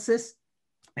analysis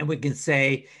and we can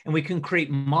say, and we can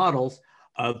create models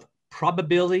of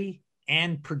probability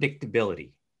and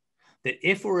predictability. That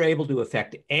if we're able to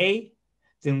affect A,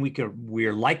 then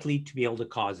we're likely to be able to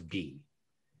cause B.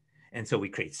 And so we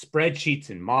create spreadsheets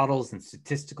and models and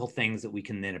statistical things that we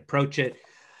can then approach it.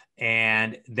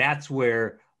 And that's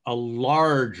where a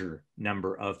larger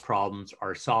number of problems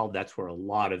are solved. That's where a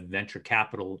lot of venture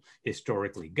capital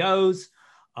historically goes,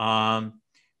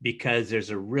 because there's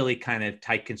a really kind of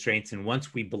tight constraints. And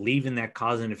once we believe in that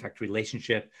cause and effect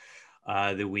relationship,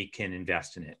 that we can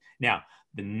invest in it. Now,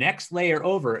 the next layer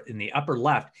over in the upper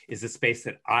left is the space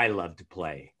that I love to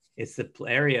play. It's the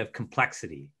area of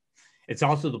complexity. It's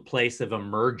also the place of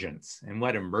emergence. And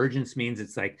what emergence means,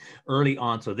 it's like early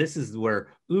on. So this is where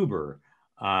Uber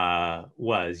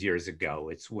was years ago.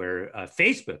 It's where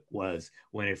Facebook was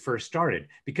when it first started,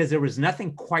 because there was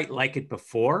nothing quite like it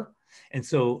before. And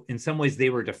so in some ways they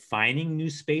were defining new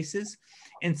spaces.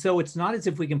 And so it's not as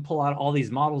if we can pull out all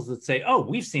these models that say, oh,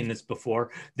 we've seen this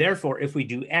before. Therefore, if we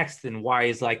do X, then Y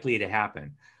is likely to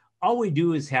happen. All we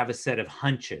do is have a set of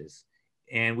hunches.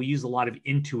 And we use a lot of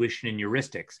intuition and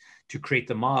heuristics to create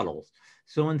the models.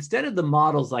 So instead of the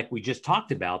models like we just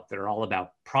talked about, that are all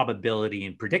about probability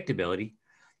and predictability,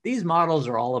 these models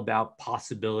are all about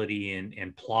possibility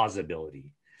and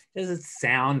plausibility. Does it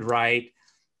sound right?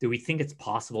 Do we think it's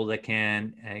possible that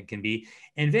it can be?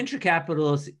 And venture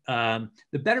capitalists, the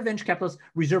better venture capitalists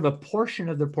reserve a portion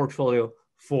of their portfolio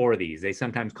for these. They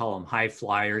sometimes call them high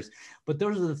flyers, but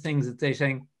those are the things that they're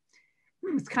saying,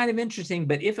 it's kind of interesting,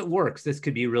 but if it works, this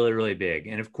could be really, really big.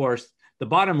 And of course, the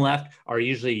bottom left are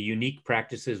usually unique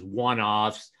practices,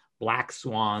 one-offs, black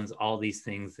swans, all these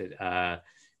things that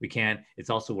it's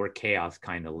also where chaos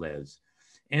kind of lives.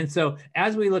 And so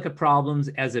as we look at problems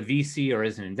as a VC or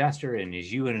as an investor, and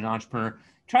as you and an entrepreneur,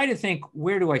 try to think,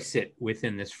 where do I sit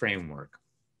within this framework?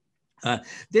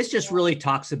 This just really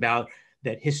talks about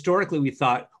that historically we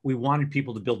thought we wanted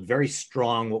people to build very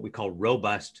strong, what we call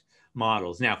robust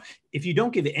models. Now, if you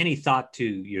don't give any thought to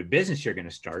your business you're going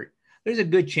to start, there's a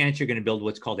good chance you're going to build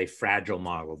what's called a fragile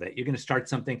model, that you're going to start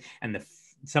something and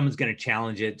someone's going to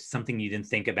challenge it, something you didn't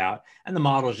think about, and the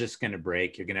model is just going to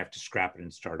break. You're going to have to scrap it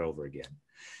and start over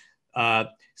again.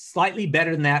 Slightly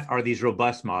better than that are these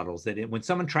robust models that when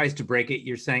someone tries to break it,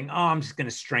 you're saying, oh, I'm just going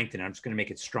to strengthen it. I'm just going to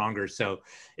make it stronger. So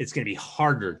it's going to be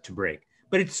harder to break,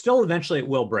 but it's still eventually it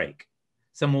will break.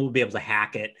 Someone will be able to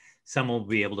hack it. Someone will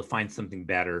be able to find something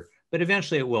better, but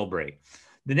eventually it will break.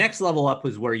 The next level up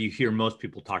is where you hear most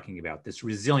people talking about this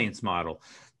resilience model,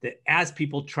 that as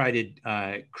people try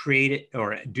to create it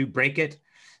or break it,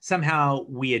 somehow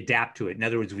we adapt to it. In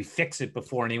other words, we fix it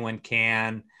before anyone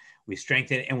can, we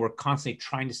strengthen it, and we're constantly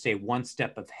trying to stay one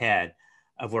step ahead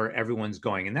of where everyone's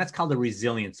going. And that's called the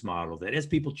resilience model, that as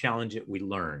people challenge it, we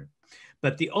learn.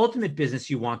 But the ultimate business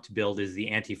you want to build is the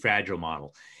anti-fragile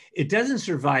model. It doesn't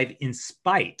survive in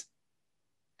spite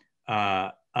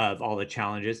of all the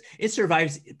challenges. It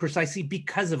survives precisely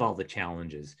because of all the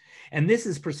challenges. And this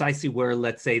is precisely where,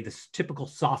 let's say, the typical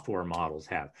software models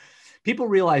have. People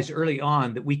realized early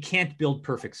on that we can't build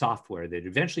perfect software, that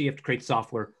eventually you have to create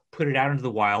software, put it out into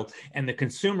the wild, and the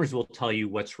consumers will tell you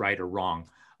what's right or wrong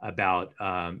about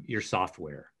your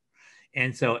software.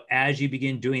 And so as you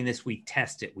begin doing this, we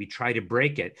test it, we try to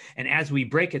break it. And as we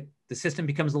break it, the system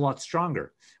becomes a lot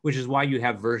stronger, which is why you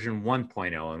have version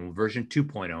 1.0 and version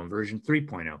 2.0 and version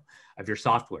 3.0 of your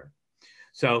software.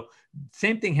 So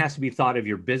same thing has to be thought of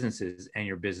your businesses and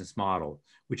your business model,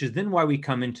 which is then why we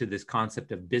come into this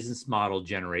concept of business model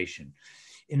generation.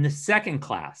 In the second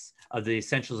class of the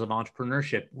essentials of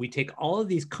entrepreneurship, we take all of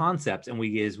these concepts and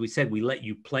we, as we said, we let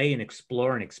you play and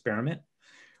explore and experiment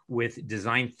with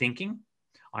design thinking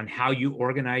on how you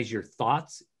organize your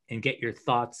thoughts and get your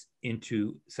thoughts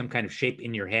into some kind of shape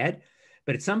in your head.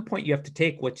 But at some point you have to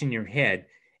take what's in your head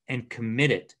and commit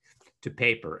it to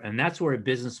paper. And that's where a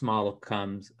business model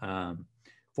comes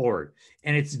forward.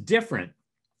 And it's different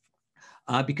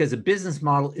because a business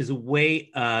model is a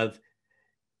way of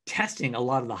testing a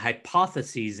lot of the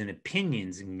hypotheses and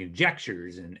opinions and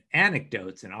conjectures and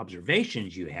anecdotes and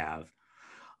observations you have,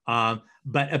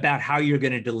 but about how you're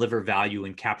going to deliver value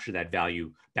and capture that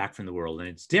value back from the world. And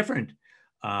it's different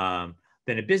than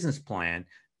a business plan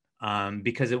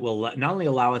because it will not only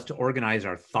allow us to organize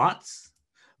our thoughts,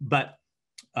 but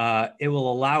it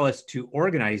will allow us to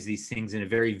organize these things in a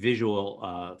very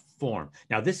visual form.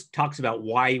 Now, this talks about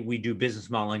why we do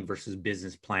business modeling versus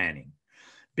business planning.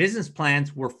 Business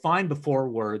plans were fine before,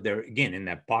 where they're, again, in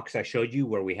that box I showed you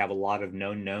where we have a lot of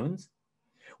known knowns.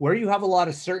 Where you have a lot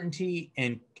of certainty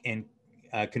and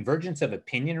convergence of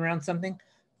opinion around something,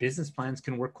 business plans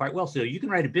can work quite well. So you can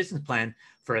write a business plan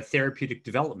for a therapeutic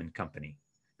development company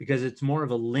because it's more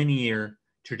of a linear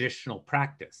traditional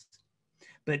practice.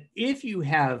 But if you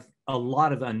have a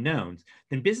lot of unknowns,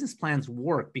 then business plans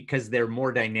work because they're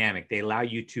more dynamic. They allow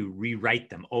you to rewrite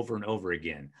them over and over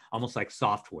again, almost like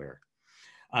software.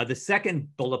 The second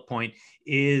bullet point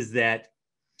is that,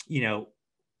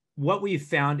 what we've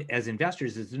found as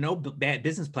investors is no bad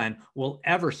business plan will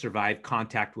ever survive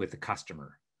contact with the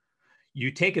customer. You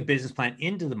take a business plan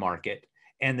into the market,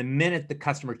 and the minute the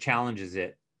customer challenges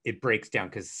it, it breaks down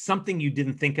because something you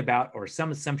didn't think about or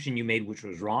some assumption you made which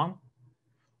was wrong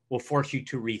will force you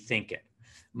to rethink it.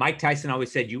 Mike Tyson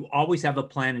always said, you always have a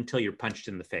plan until you're punched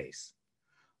in the face.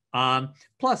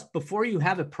 Plus, before you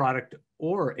have a product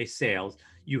or a sales,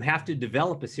 you have to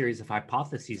develop a series of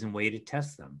hypotheses and way to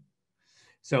test them.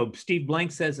 So Steve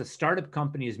Blank says a startup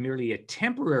company is merely a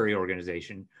temporary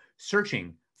organization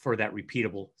searching for that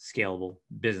repeatable, scalable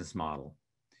business model.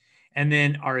 And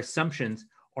then our assumptions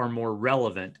are more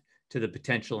relevant to the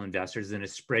potential investors than a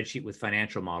spreadsheet with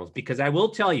financial models, because I will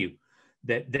tell you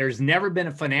that there's never been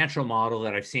a financial model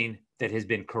that I've seen that has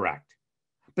been correct.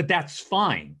 But that's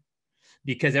fine,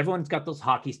 because everyone's got those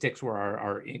hockey sticks where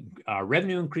our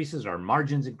revenue increases, our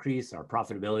margins increase, our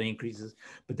profitability increases,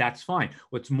 but that's fine.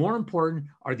 What's more important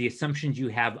are the assumptions you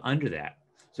have under that.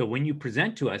 So when you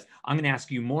present to us, I'm going to ask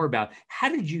you more about how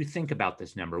did you think about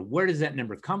this number? Where does that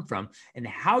number come from? And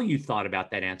how you thought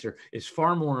about that answer is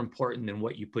far more important than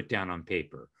what you put down on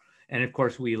paper. And of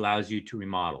course, we allows you to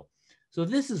remodel. So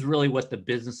this is really what the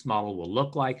business model will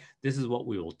look like. This is what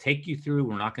we will take you through.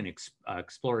 We're not going to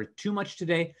explore it too much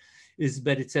today,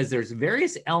 but it says there's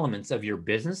various elements of your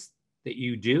business that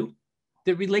you do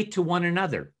that relate to one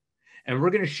another. And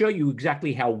we're going to show you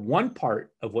exactly how one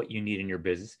part of what you need in your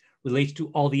business relates to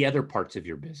all the other parts of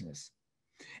your business.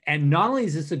 And not only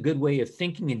is this a good way of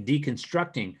thinking and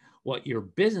deconstructing what your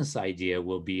business idea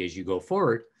will be as you go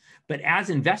forward, but as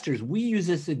investors, we use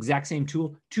this exact same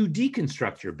tool to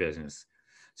deconstruct your business.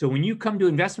 So when you come to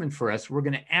investment for us, we're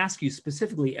going to ask you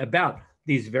specifically about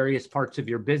these various parts of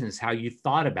your business, how you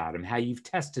thought about them, how you've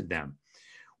tested them,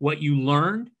 what you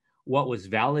learned, what was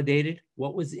validated,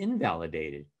 what was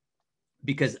invalidated.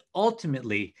 Because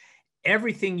ultimately,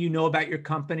 everything you know about your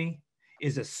company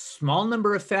is a small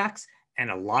number of facts and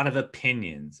a lot of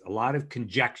opinions, a lot of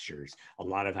conjectures, a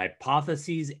lot of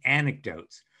hypotheses,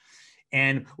 anecdotes.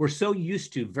 And we're so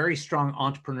used to very strong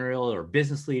entrepreneurial or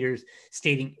business leaders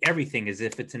stating everything as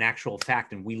if it's an actual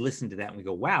fact. And we listen to that and we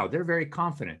go, wow, they're very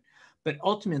confident. But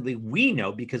ultimately, we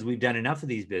know, because we've done enough of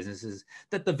these businesses,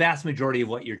 that the vast majority of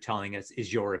what you're telling us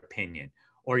is your opinion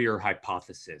or your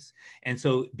hypothesis. And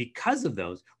so because of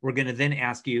those, we're going to then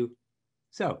ask you,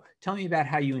 so tell me about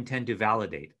how you intend to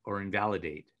validate or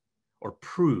invalidate or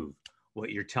prove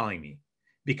what you're telling me.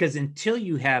 Because until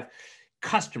you have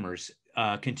customers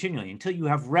continually, until you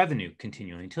have revenue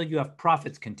continually, until you have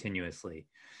profits continuously,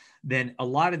 then a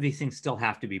lot of these things still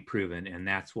have to be proven. And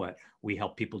that's what we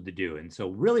help people to do. And so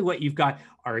really what you've got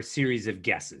are a series of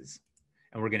guesses.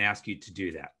 And we're going to ask you to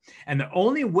do that. And the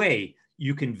only way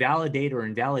you can validate or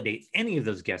invalidate any of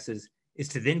those guesses is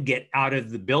to then get out of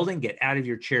the building, get out of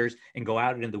your chairs and go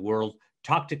out into the world,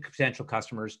 talk to potential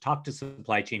customers, talk to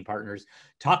supply chain partners,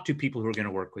 talk to people who are going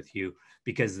to work with you,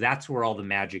 because that's where all the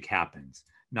magic happens,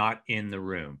 not in the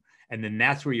room. And then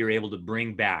that's where you're able to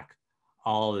bring back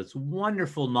all this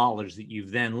wonderful knowledge that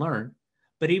you've then learned.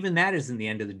 But even that isn't the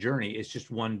end of the journey. It's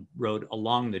just one road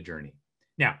along the journey.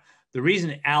 Now, the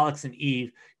reason Alex and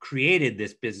Eve created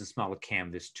this business model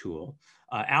canvas tool,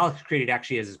 Alex created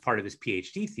actually as part of his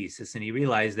PhD thesis. And he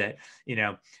realized that, you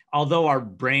know, although our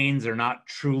brains are not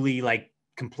truly like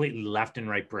completely left and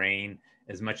right brain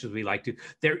as much as we like to,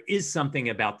 there is something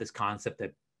about this concept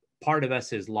that part of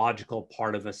us is logical,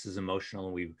 part of us is emotional,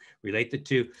 and we relate the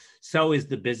two. So is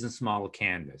the business model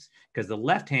canvas, because the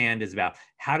left hand is about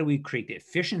how do we create the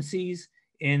efficiencies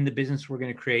in the business we're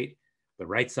going to create. The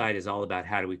right side is all about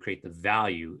how do we create the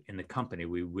value in the company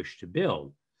we wish to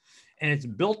build. And it's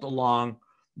built along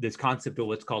this concept of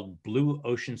what's called blue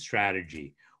ocean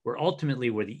strategy, where ultimately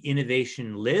where the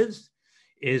innovation lives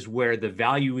is where the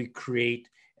value we create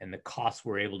and the costs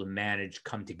we're able to manage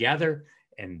come together.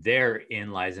 And therein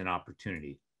lies an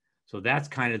opportunity. So that's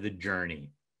kind of the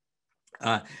journey.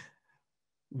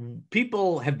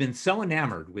 People have been so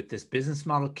enamored with this business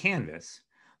model canvas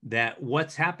that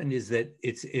what's happened is that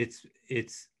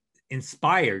it's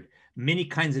inspired many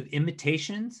kinds of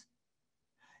imitations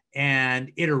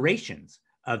and iterations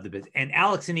of the business. And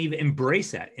Alex and Eve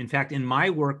embrace that. In fact, in my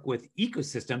work with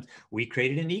ecosystems, we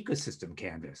created an ecosystem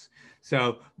canvas.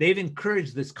 So they've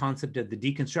encouraged this concept of the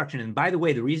deconstruction. And by the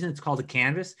way, the reason it's called a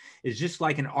canvas is just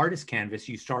like an artist canvas.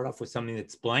 You start off with something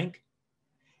that's blank,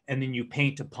 and then you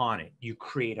paint upon it. You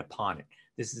create upon it.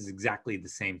 This is exactly the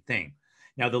same thing.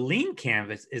 Now, the lean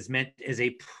canvas is meant as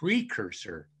a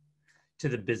precursor to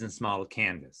the business model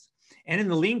canvas. And in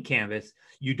the lean canvas,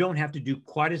 you don't have to do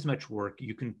quite as much work.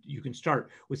 You can start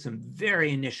with some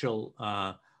very initial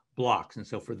blocks. And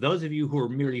so for those of you who are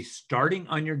merely starting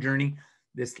on your journey,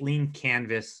 this lean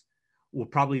canvas will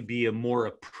probably be a more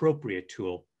appropriate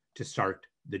tool to start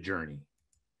the journey.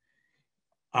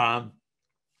 And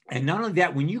not only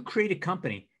that, when you create a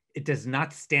company, it does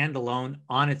not stand alone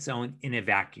on its own in a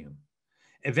vacuum.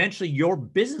 Eventually, your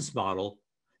business model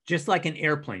Just like an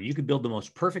airplane, you could build the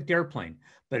most perfect airplane,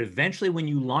 but eventually when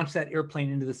you launch that airplane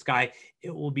into the sky,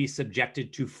 it will be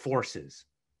subjected to forces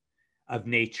of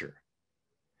nature.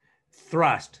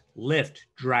 Thrust, lift,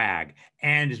 drag,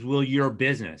 and as will your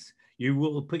business. You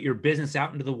will put your business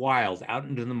out into the wilds, out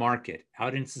into the market,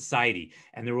 out in society,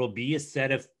 and there will be a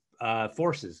set of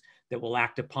forces that will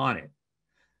act upon it.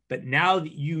 But now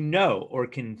that you know or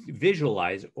can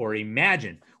visualize or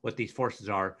imagine what these forces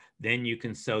are, then you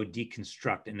can so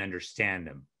deconstruct and understand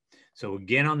them. So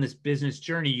again, on this business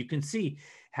journey, you can see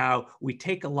how we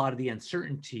take a lot of the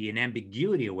uncertainty and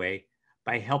ambiguity away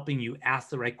by helping you ask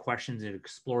the right questions and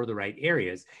explore the right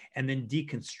areas and then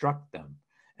deconstruct them.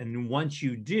 And once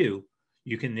you do,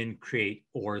 you can then create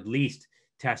or at least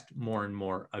test more and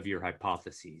more of your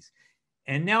hypotheses.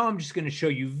 And now I'm just going to show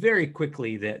you very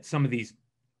quickly that some of these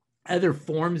other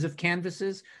forms of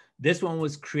canvases. This one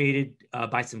was created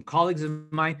by some colleagues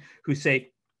of mine who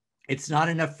say it's not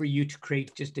enough for you to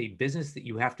create just a business, that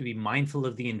you have to be mindful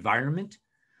of the environment.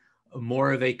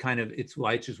 More of a kind of,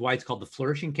 which is why it's called the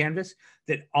flourishing canvas,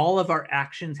 that all of our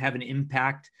actions have an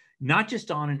impact, not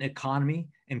just on an economy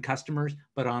and customers,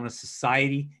 but on a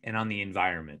society and on the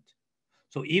environment.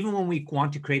 So even when we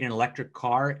want to create an electric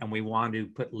car and we want to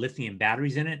put lithium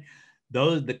batteries in it,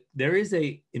 there is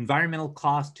a environmental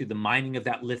cost to the mining of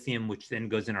that lithium, which then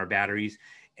goes in our batteries,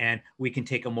 and we can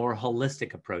take a more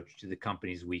holistic approach to the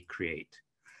companies we create.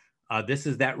 This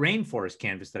is that rainforest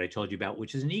canvas that I told you about,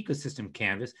 which is an ecosystem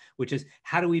canvas, which is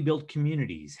how do we build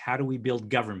communities? How do we build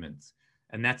governments?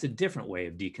 And that's a different way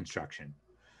of deconstruction.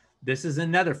 This is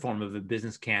another form of a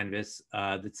business canvas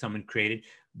that someone created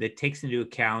that takes into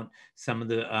account some of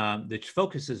that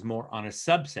focuses more on a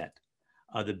subset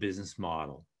of the business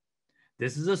model.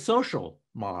 This is a social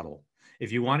model.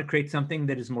 If you want to create something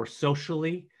that is more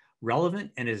socially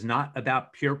relevant and is not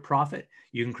about pure profit,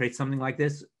 you can create something like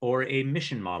this, or a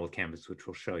mission model canvas, which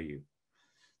we'll show you.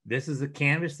 This is a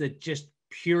canvas that just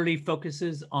purely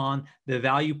focuses on the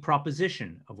value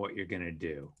proposition of what you're going to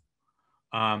do.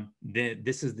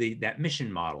 This is that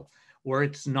mission model, where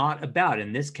it's not about,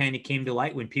 and this kind of came to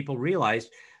light when people realized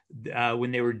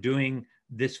when they were doing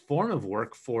this form of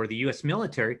work for the US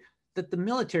military, that the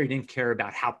military didn't care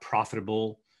about how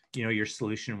profitable your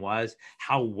solution was,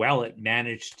 how well it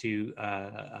managed to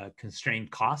constrain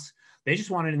costs. They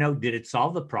just wanted to know, did it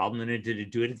solve the problem, and did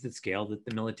it do it at the scale that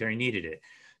the military needed it?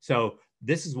 So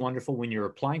this is wonderful when you're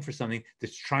applying for something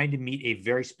that's trying to meet a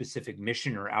very specific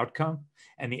mission or outcome,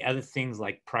 and the other things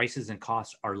like prices and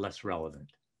costs are less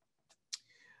relevant.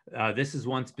 This is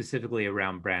one specifically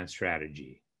around brand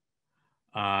strategy.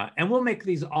 And we'll make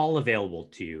these all available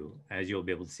to you, as you'll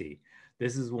be able to see.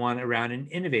 This is one around an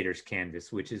innovator's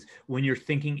canvas, which is when you're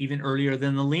thinking even earlier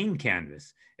than the lean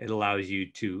canvas. It allows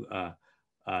you to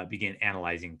begin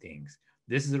analyzing things.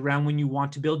 This is around when you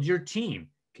want to build your team.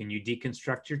 Can you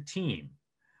deconstruct your team?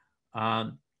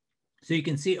 So you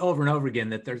can see over and over again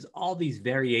that there's all these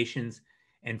variations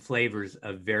and flavors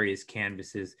of various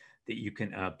canvases that you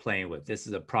can play with. This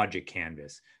is a project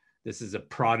canvas. This is a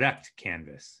product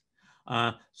canvas.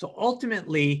 So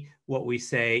ultimately, what we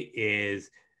say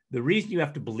is the reason you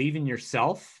have to believe in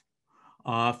yourself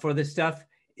for this stuff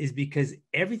is because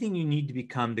everything you need to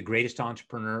become the greatest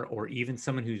entrepreneur, or even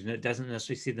someone who doesn't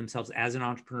necessarily see themselves as an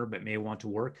entrepreneur, but may want to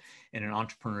work in an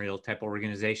entrepreneurial type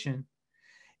organization,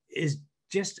 is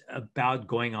just about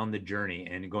going on the journey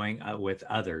and going with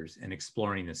others and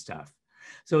exploring this stuff.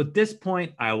 So at this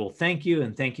point, I will thank you,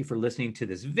 and thank you for listening to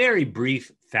this very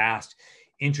brief, fast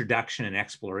introduction and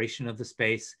exploration of the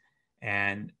space.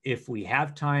 And if we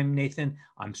have time, Nathan,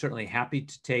 I'm certainly happy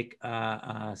to take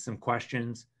some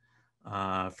questions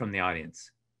from the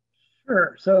audience.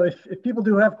 Sure. So if people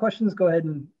do have questions, go ahead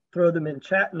and throw them in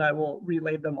chat, and I will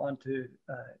relay them onto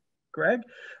Greg.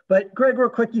 But Greg, real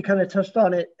quick, you kind of touched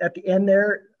on it at the end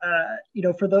there.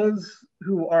 For those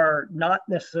who are not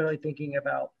necessarily thinking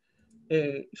about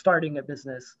starting a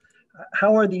business,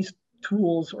 how are these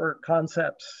tools or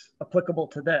concepts applicable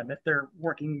to them if they're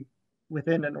working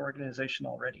within an organization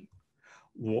already?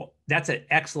 Well, that's an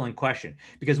excellent question,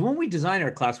 because when we designed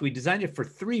our class, we designed it for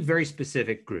three very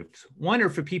specific groups. One are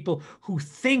for people who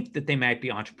think that they might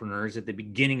be entrepreneurs at the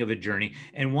beginning of a journey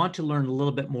and want to learn a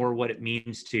little bit more what it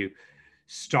means to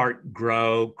start,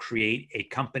 grow, create a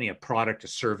company, a product, a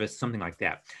service, something like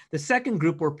that. The second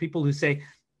group were people who say,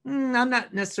 I'm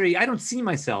not necessarily, I don't see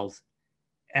myself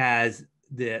as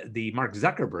the Mark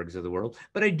Zuckerbergs of the world,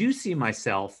 but I do see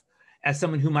myself as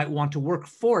someone who might want to work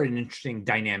for an interesting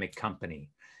dynamic company.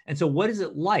 And so what is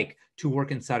it like to work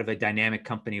inside of a dynamic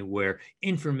company where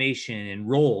information and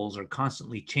roles are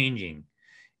constantly changing,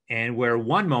 and where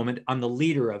one moment I'm the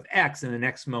leader of X and the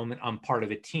next moment I'm part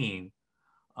of a team?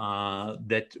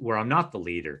 where I'm not the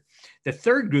leader. The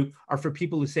third group are for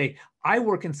people who say, I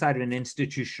work inside of an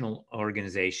institutional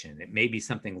organization. It may be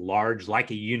something large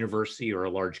like a university or a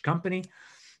large company,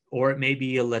 or it may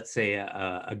be, let's say,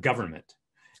 a government.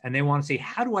 And they want to say,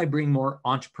 how do I bring more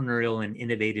entrepreneurial and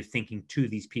innovative thinking to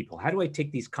these people? How do I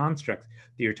take these constructs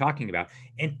that you're talking about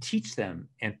and teach them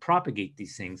and propagate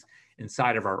these things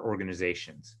inside of our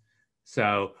organizations?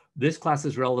 So this class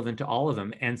is relevant to all of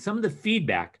them. And some of the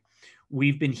feedback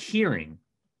we've been hearing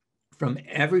from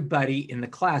everybody in the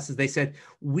class is they said,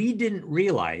 we didn't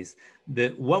realize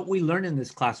that what we learned in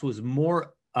this class was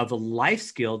more of a life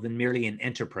skill than merely an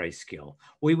enterprise skill.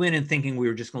 We went in thinking we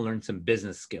were just going to learn some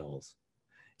business skills.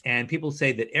 And people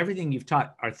say that everything you've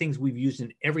taught are things we've used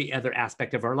in every other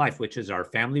aspect of our life, which is our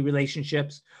family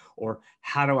relationships, or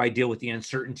how do I deal with the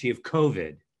uncertainty of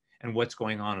COVID and what's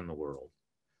going on in the world.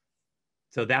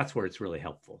 So that's where it's really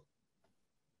helpful.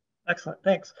 Excellent,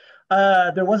 thanks.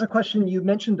 There was a question, you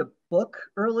mentioned a book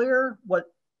earlier.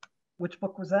 Which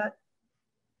book was that?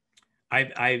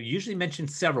 I usually mention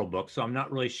several books, so I'm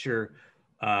not really sure.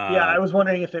 Yeah, I was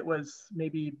wondering if it was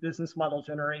maybe Business Model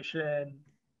Generation,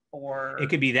 or... It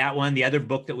could be that one. The other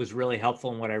book that was really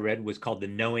helpful in what I read was called The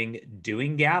Knowing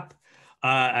Doing Gap.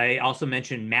 I also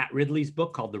mentioned Matt Ridley's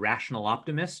book called The Rational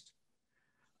Optimist,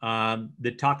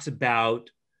 that talks about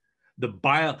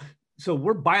so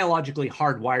we're biologically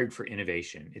hardwired for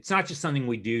innovation. It's not just something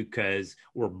we do because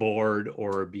we're bored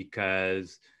or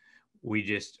because we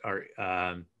just are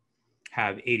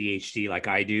have ADHD like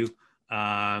I do.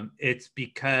 It's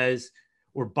because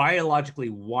we're biologically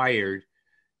wired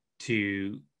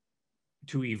to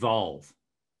evolve.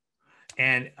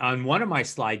 And on one of my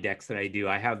slide decks that I do,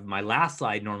 I have my last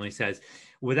slide normally says,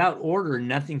 without order,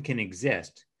 nothing can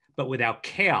exist, but without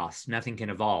chaos, nothing can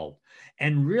evolve.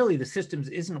 And really the systems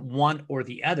isn't one or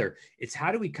the other. It's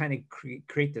how do we kind of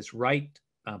create this right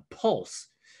pulse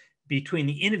between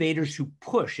the innovators who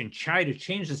push and try to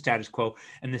change the status quo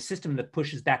and the system that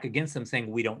pushes back against them saying,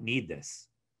 we don't need this.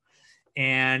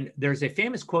 And there's a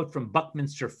famous quote from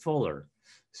Buckminster Fuller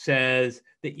says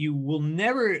that you will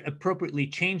never appropriately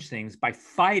change things by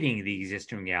fighting the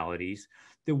existing realities.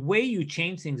 The way you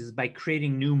change things is by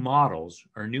creating new models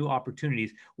or new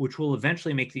opportunities, which will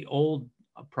eventually make the old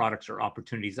products or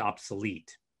opportunities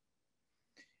obsolete.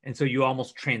 And so you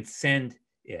almost transcend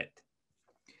it.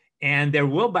 And there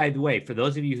will, by the way, for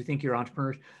those of you who think you're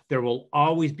entrepreneurs, there will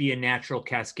always be a natural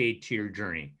cascade to your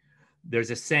journey. There's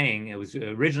a saying, it was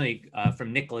originally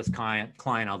from Nicholas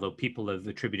Klein, although people have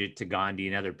attributed it to Gandhi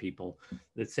and other people,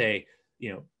 that say,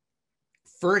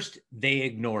 first they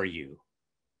ignore you,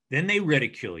 then they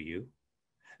ridicule you,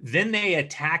 then they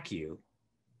attack you,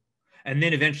 and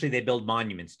then eventually they build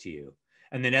monuments to you.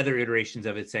 And then other iterations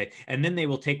of it say, and then they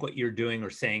will take what you're doing or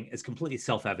saying as completely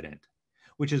self-evident,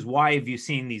 which is why have you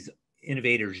seen these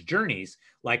innovators' journeys,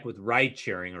 like with ride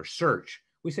sharing or search,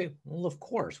 we say, well, of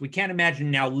course, we can't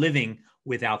imagine now living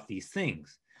without these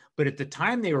things. But at the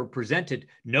time they were presented,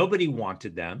 nobody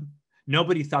wanted them.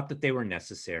 Nobody thought that they were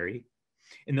necessary.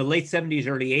 In the late 70s,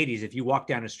 early 80s, if you walked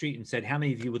down a street and said, how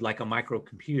many of you would like a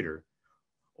microcomputer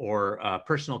or a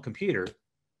personal computer?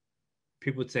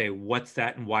 People would say, what's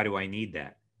that and why do I need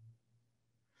that?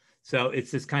 So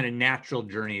it's this kind of natural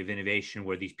journey of innovation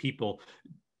where these people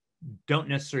don't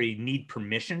necessarily need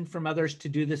permission from others to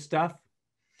do this stuff.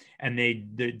 And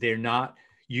they're not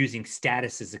using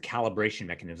status as a calibration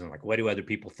mechanism, like what do other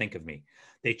people think of me?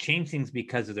 They change things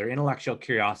because of their intellectual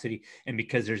curiosity and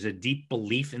because there's a deep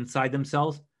belief inside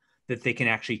themselves that they can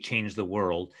actually change the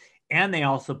world. And they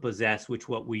also possess, which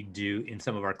what we do in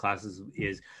some of our classes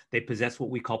is they possess what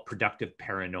we call productive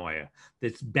paranoia.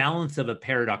 This balance of a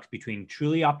paradox between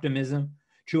true optimism,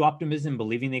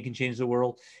 believing they can change the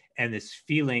world, and this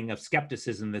feeling of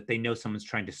skepticism that they know someone's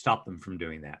trying to stop them from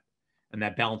doing that. And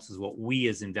that balance is what we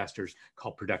as investors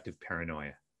call productive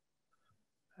paranoia.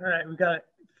 All right, we've got a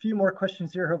few more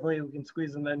questions here. Hopefully we can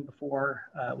squeeze them in before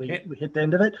we hit the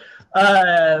end of it.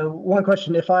 One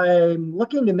question, if I'm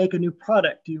looking to make a new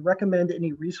product, do you recommend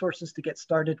any resources to get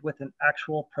started with an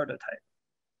actual prototype?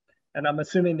 And I'm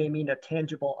assuming they mean a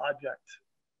tangible object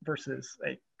versus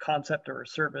a concept or a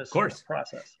service or a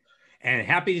process. And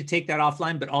happy to take that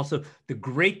offline, but also the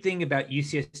great thing about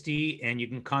UCSD, and you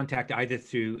can contact either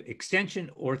through Extension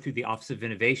or through the Office of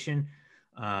Innovation,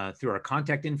 through our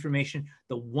contact information.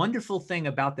 The wonderful thing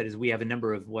about that is we have a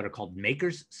number of what are called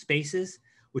makers spaces,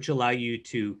 which allow you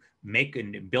to make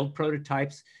and build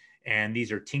prototypes. And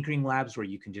these are tinkering labs where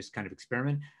you can just kind of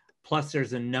experiment. Plus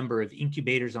there's a number of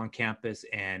incubators on campus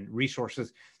and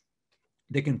resources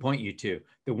they can point you to.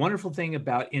 The wonderful thing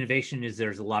about innovation is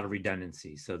there's a lot of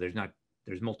redundancy. So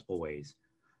there's multiple ways.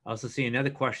 I also see another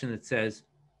question that says,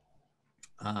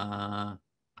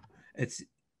 Let's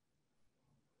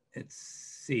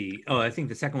see. Oh, I think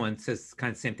the second one says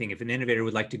kind of the same thing. If an innovator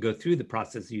would like to go through the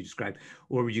process you described,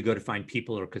 where would you go to find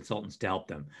people or consultants to help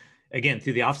them? Again,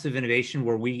 through the Office of Innovation,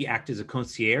 where we act as a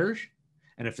concierge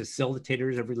and a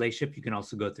facilitator of relationship. You can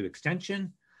also go through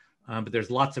Extension, but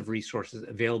there's lots of resources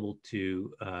available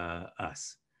to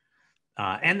us.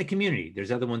 And the community.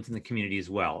 There's other ones in the community as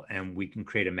well, and we can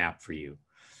create a map for you.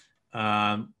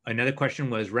 Another question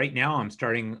was, right now I'm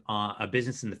starting a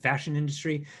business in the fashion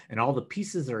industry, and all the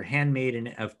pieces are handmade,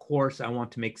 and of course I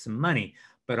want to make some money,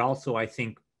 but also I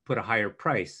think put a higher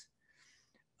price.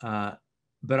 It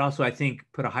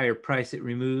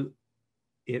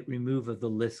remove of the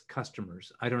list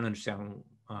customers. I don't understand.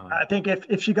 I think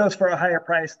if she goes for a higher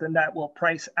price, then that will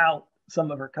price out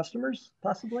some of her customers,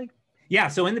 possibly. Yeah,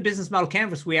 so in the business model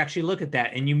canvas, we actually look at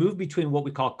that, and you move between what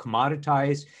we call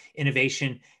commoditized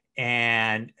innovation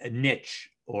and niche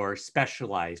or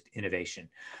specialized innovation,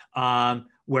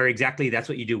 where exactly that's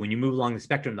what you do. When you move along the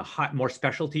spectrum, the more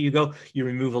specialty you go, you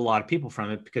remove a lot of people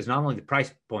from it, because not only the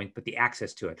price point, but the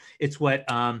access to it. It's what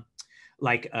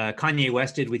Kanye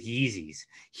West did with Yeezys.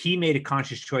 He made a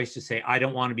conscious choice to say, I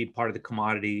don't want to be part of the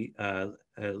commodity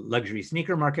luxury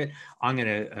sneaker market. I'm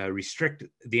going to restrict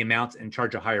the amounts and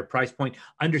charge a higher price point,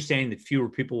 understanding that fewer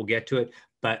people will get to it,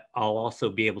 but I'll also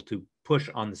be able to push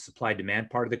on the supply demand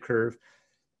part of the curve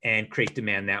and create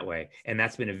demand that way. And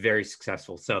that's been a very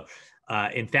successful. So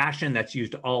in fashion, that's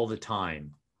used all the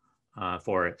time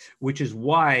for it, which is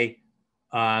why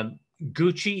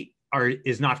Gucci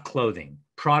is not clothing.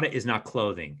 Prada is not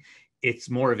clothing. It's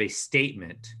more of a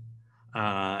statement.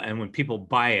 And when people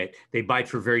buy it, they buy it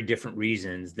for very different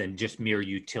reasons than just mere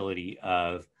utility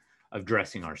of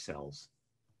dressing ourselves.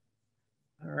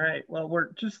 All right. Well,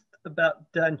 we're just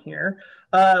about done here.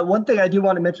 One thing I do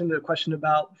want to mention, the question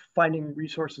about finding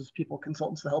resources, people,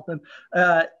 consultants to help them.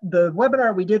 The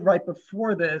webinar we did right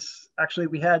before this, actually,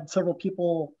 we had several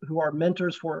people who are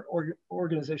mentors for an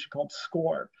organization called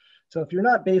SCORE. So if you're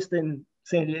not based in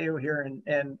San Diego here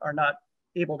and are not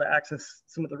able to access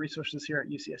some of the resources here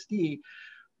at UCSD,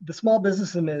 the Small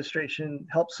Business Administration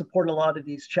helps support a lot of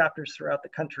these chapters throughout the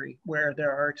country where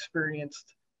there are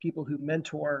experienced people who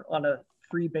mentor on a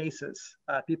free basis,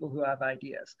 people who have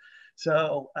ideas.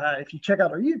 So if you check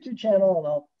out our YouTube channel, and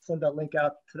I'll send a link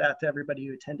out to that to everybody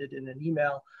who attended in an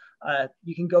email,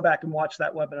 you can go back and watch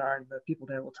that webinar, and the people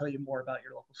there will tell you more about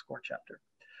your local SCORE chapter.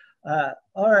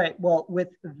 All right, well, with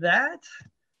that,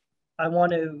 I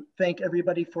want to thank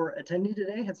everybody for attending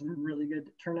today. Had some really good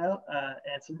turnout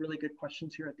and some really good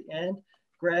questions here at the end.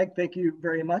 Greg, thank you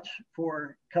very much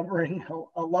for covering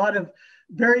a lot of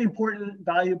very important,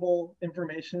 valuable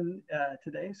information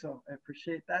today. So I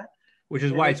appreciate that. Which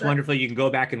is why it's wonderful. You can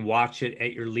go back and watch it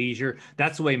at your leisure.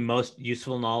 That's the way most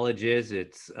useful knowledge is.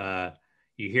 It's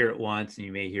you hear it once and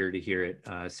you may hear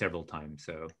it several times.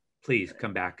 So please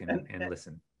come back and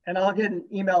listen. And I'll get an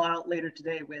email out later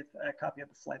today with a copy of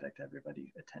the slide deck to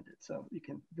everybody attended. So you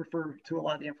can refer to a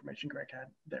lot of the information Greg had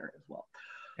there as well.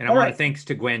 And I want to thanks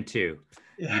to Gwen too.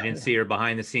 Yeah, you didn't see her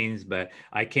behind the scenes, but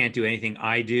I can't do anything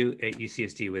I do at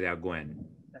UCSD without Gwen.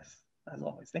 Yes, as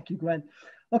always. Thank you, Gwen.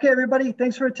 Okay, everybody,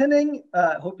 thanks for attending.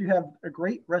 Hope you have a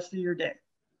great rest of your day.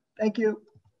 Thank you.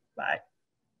 Bye.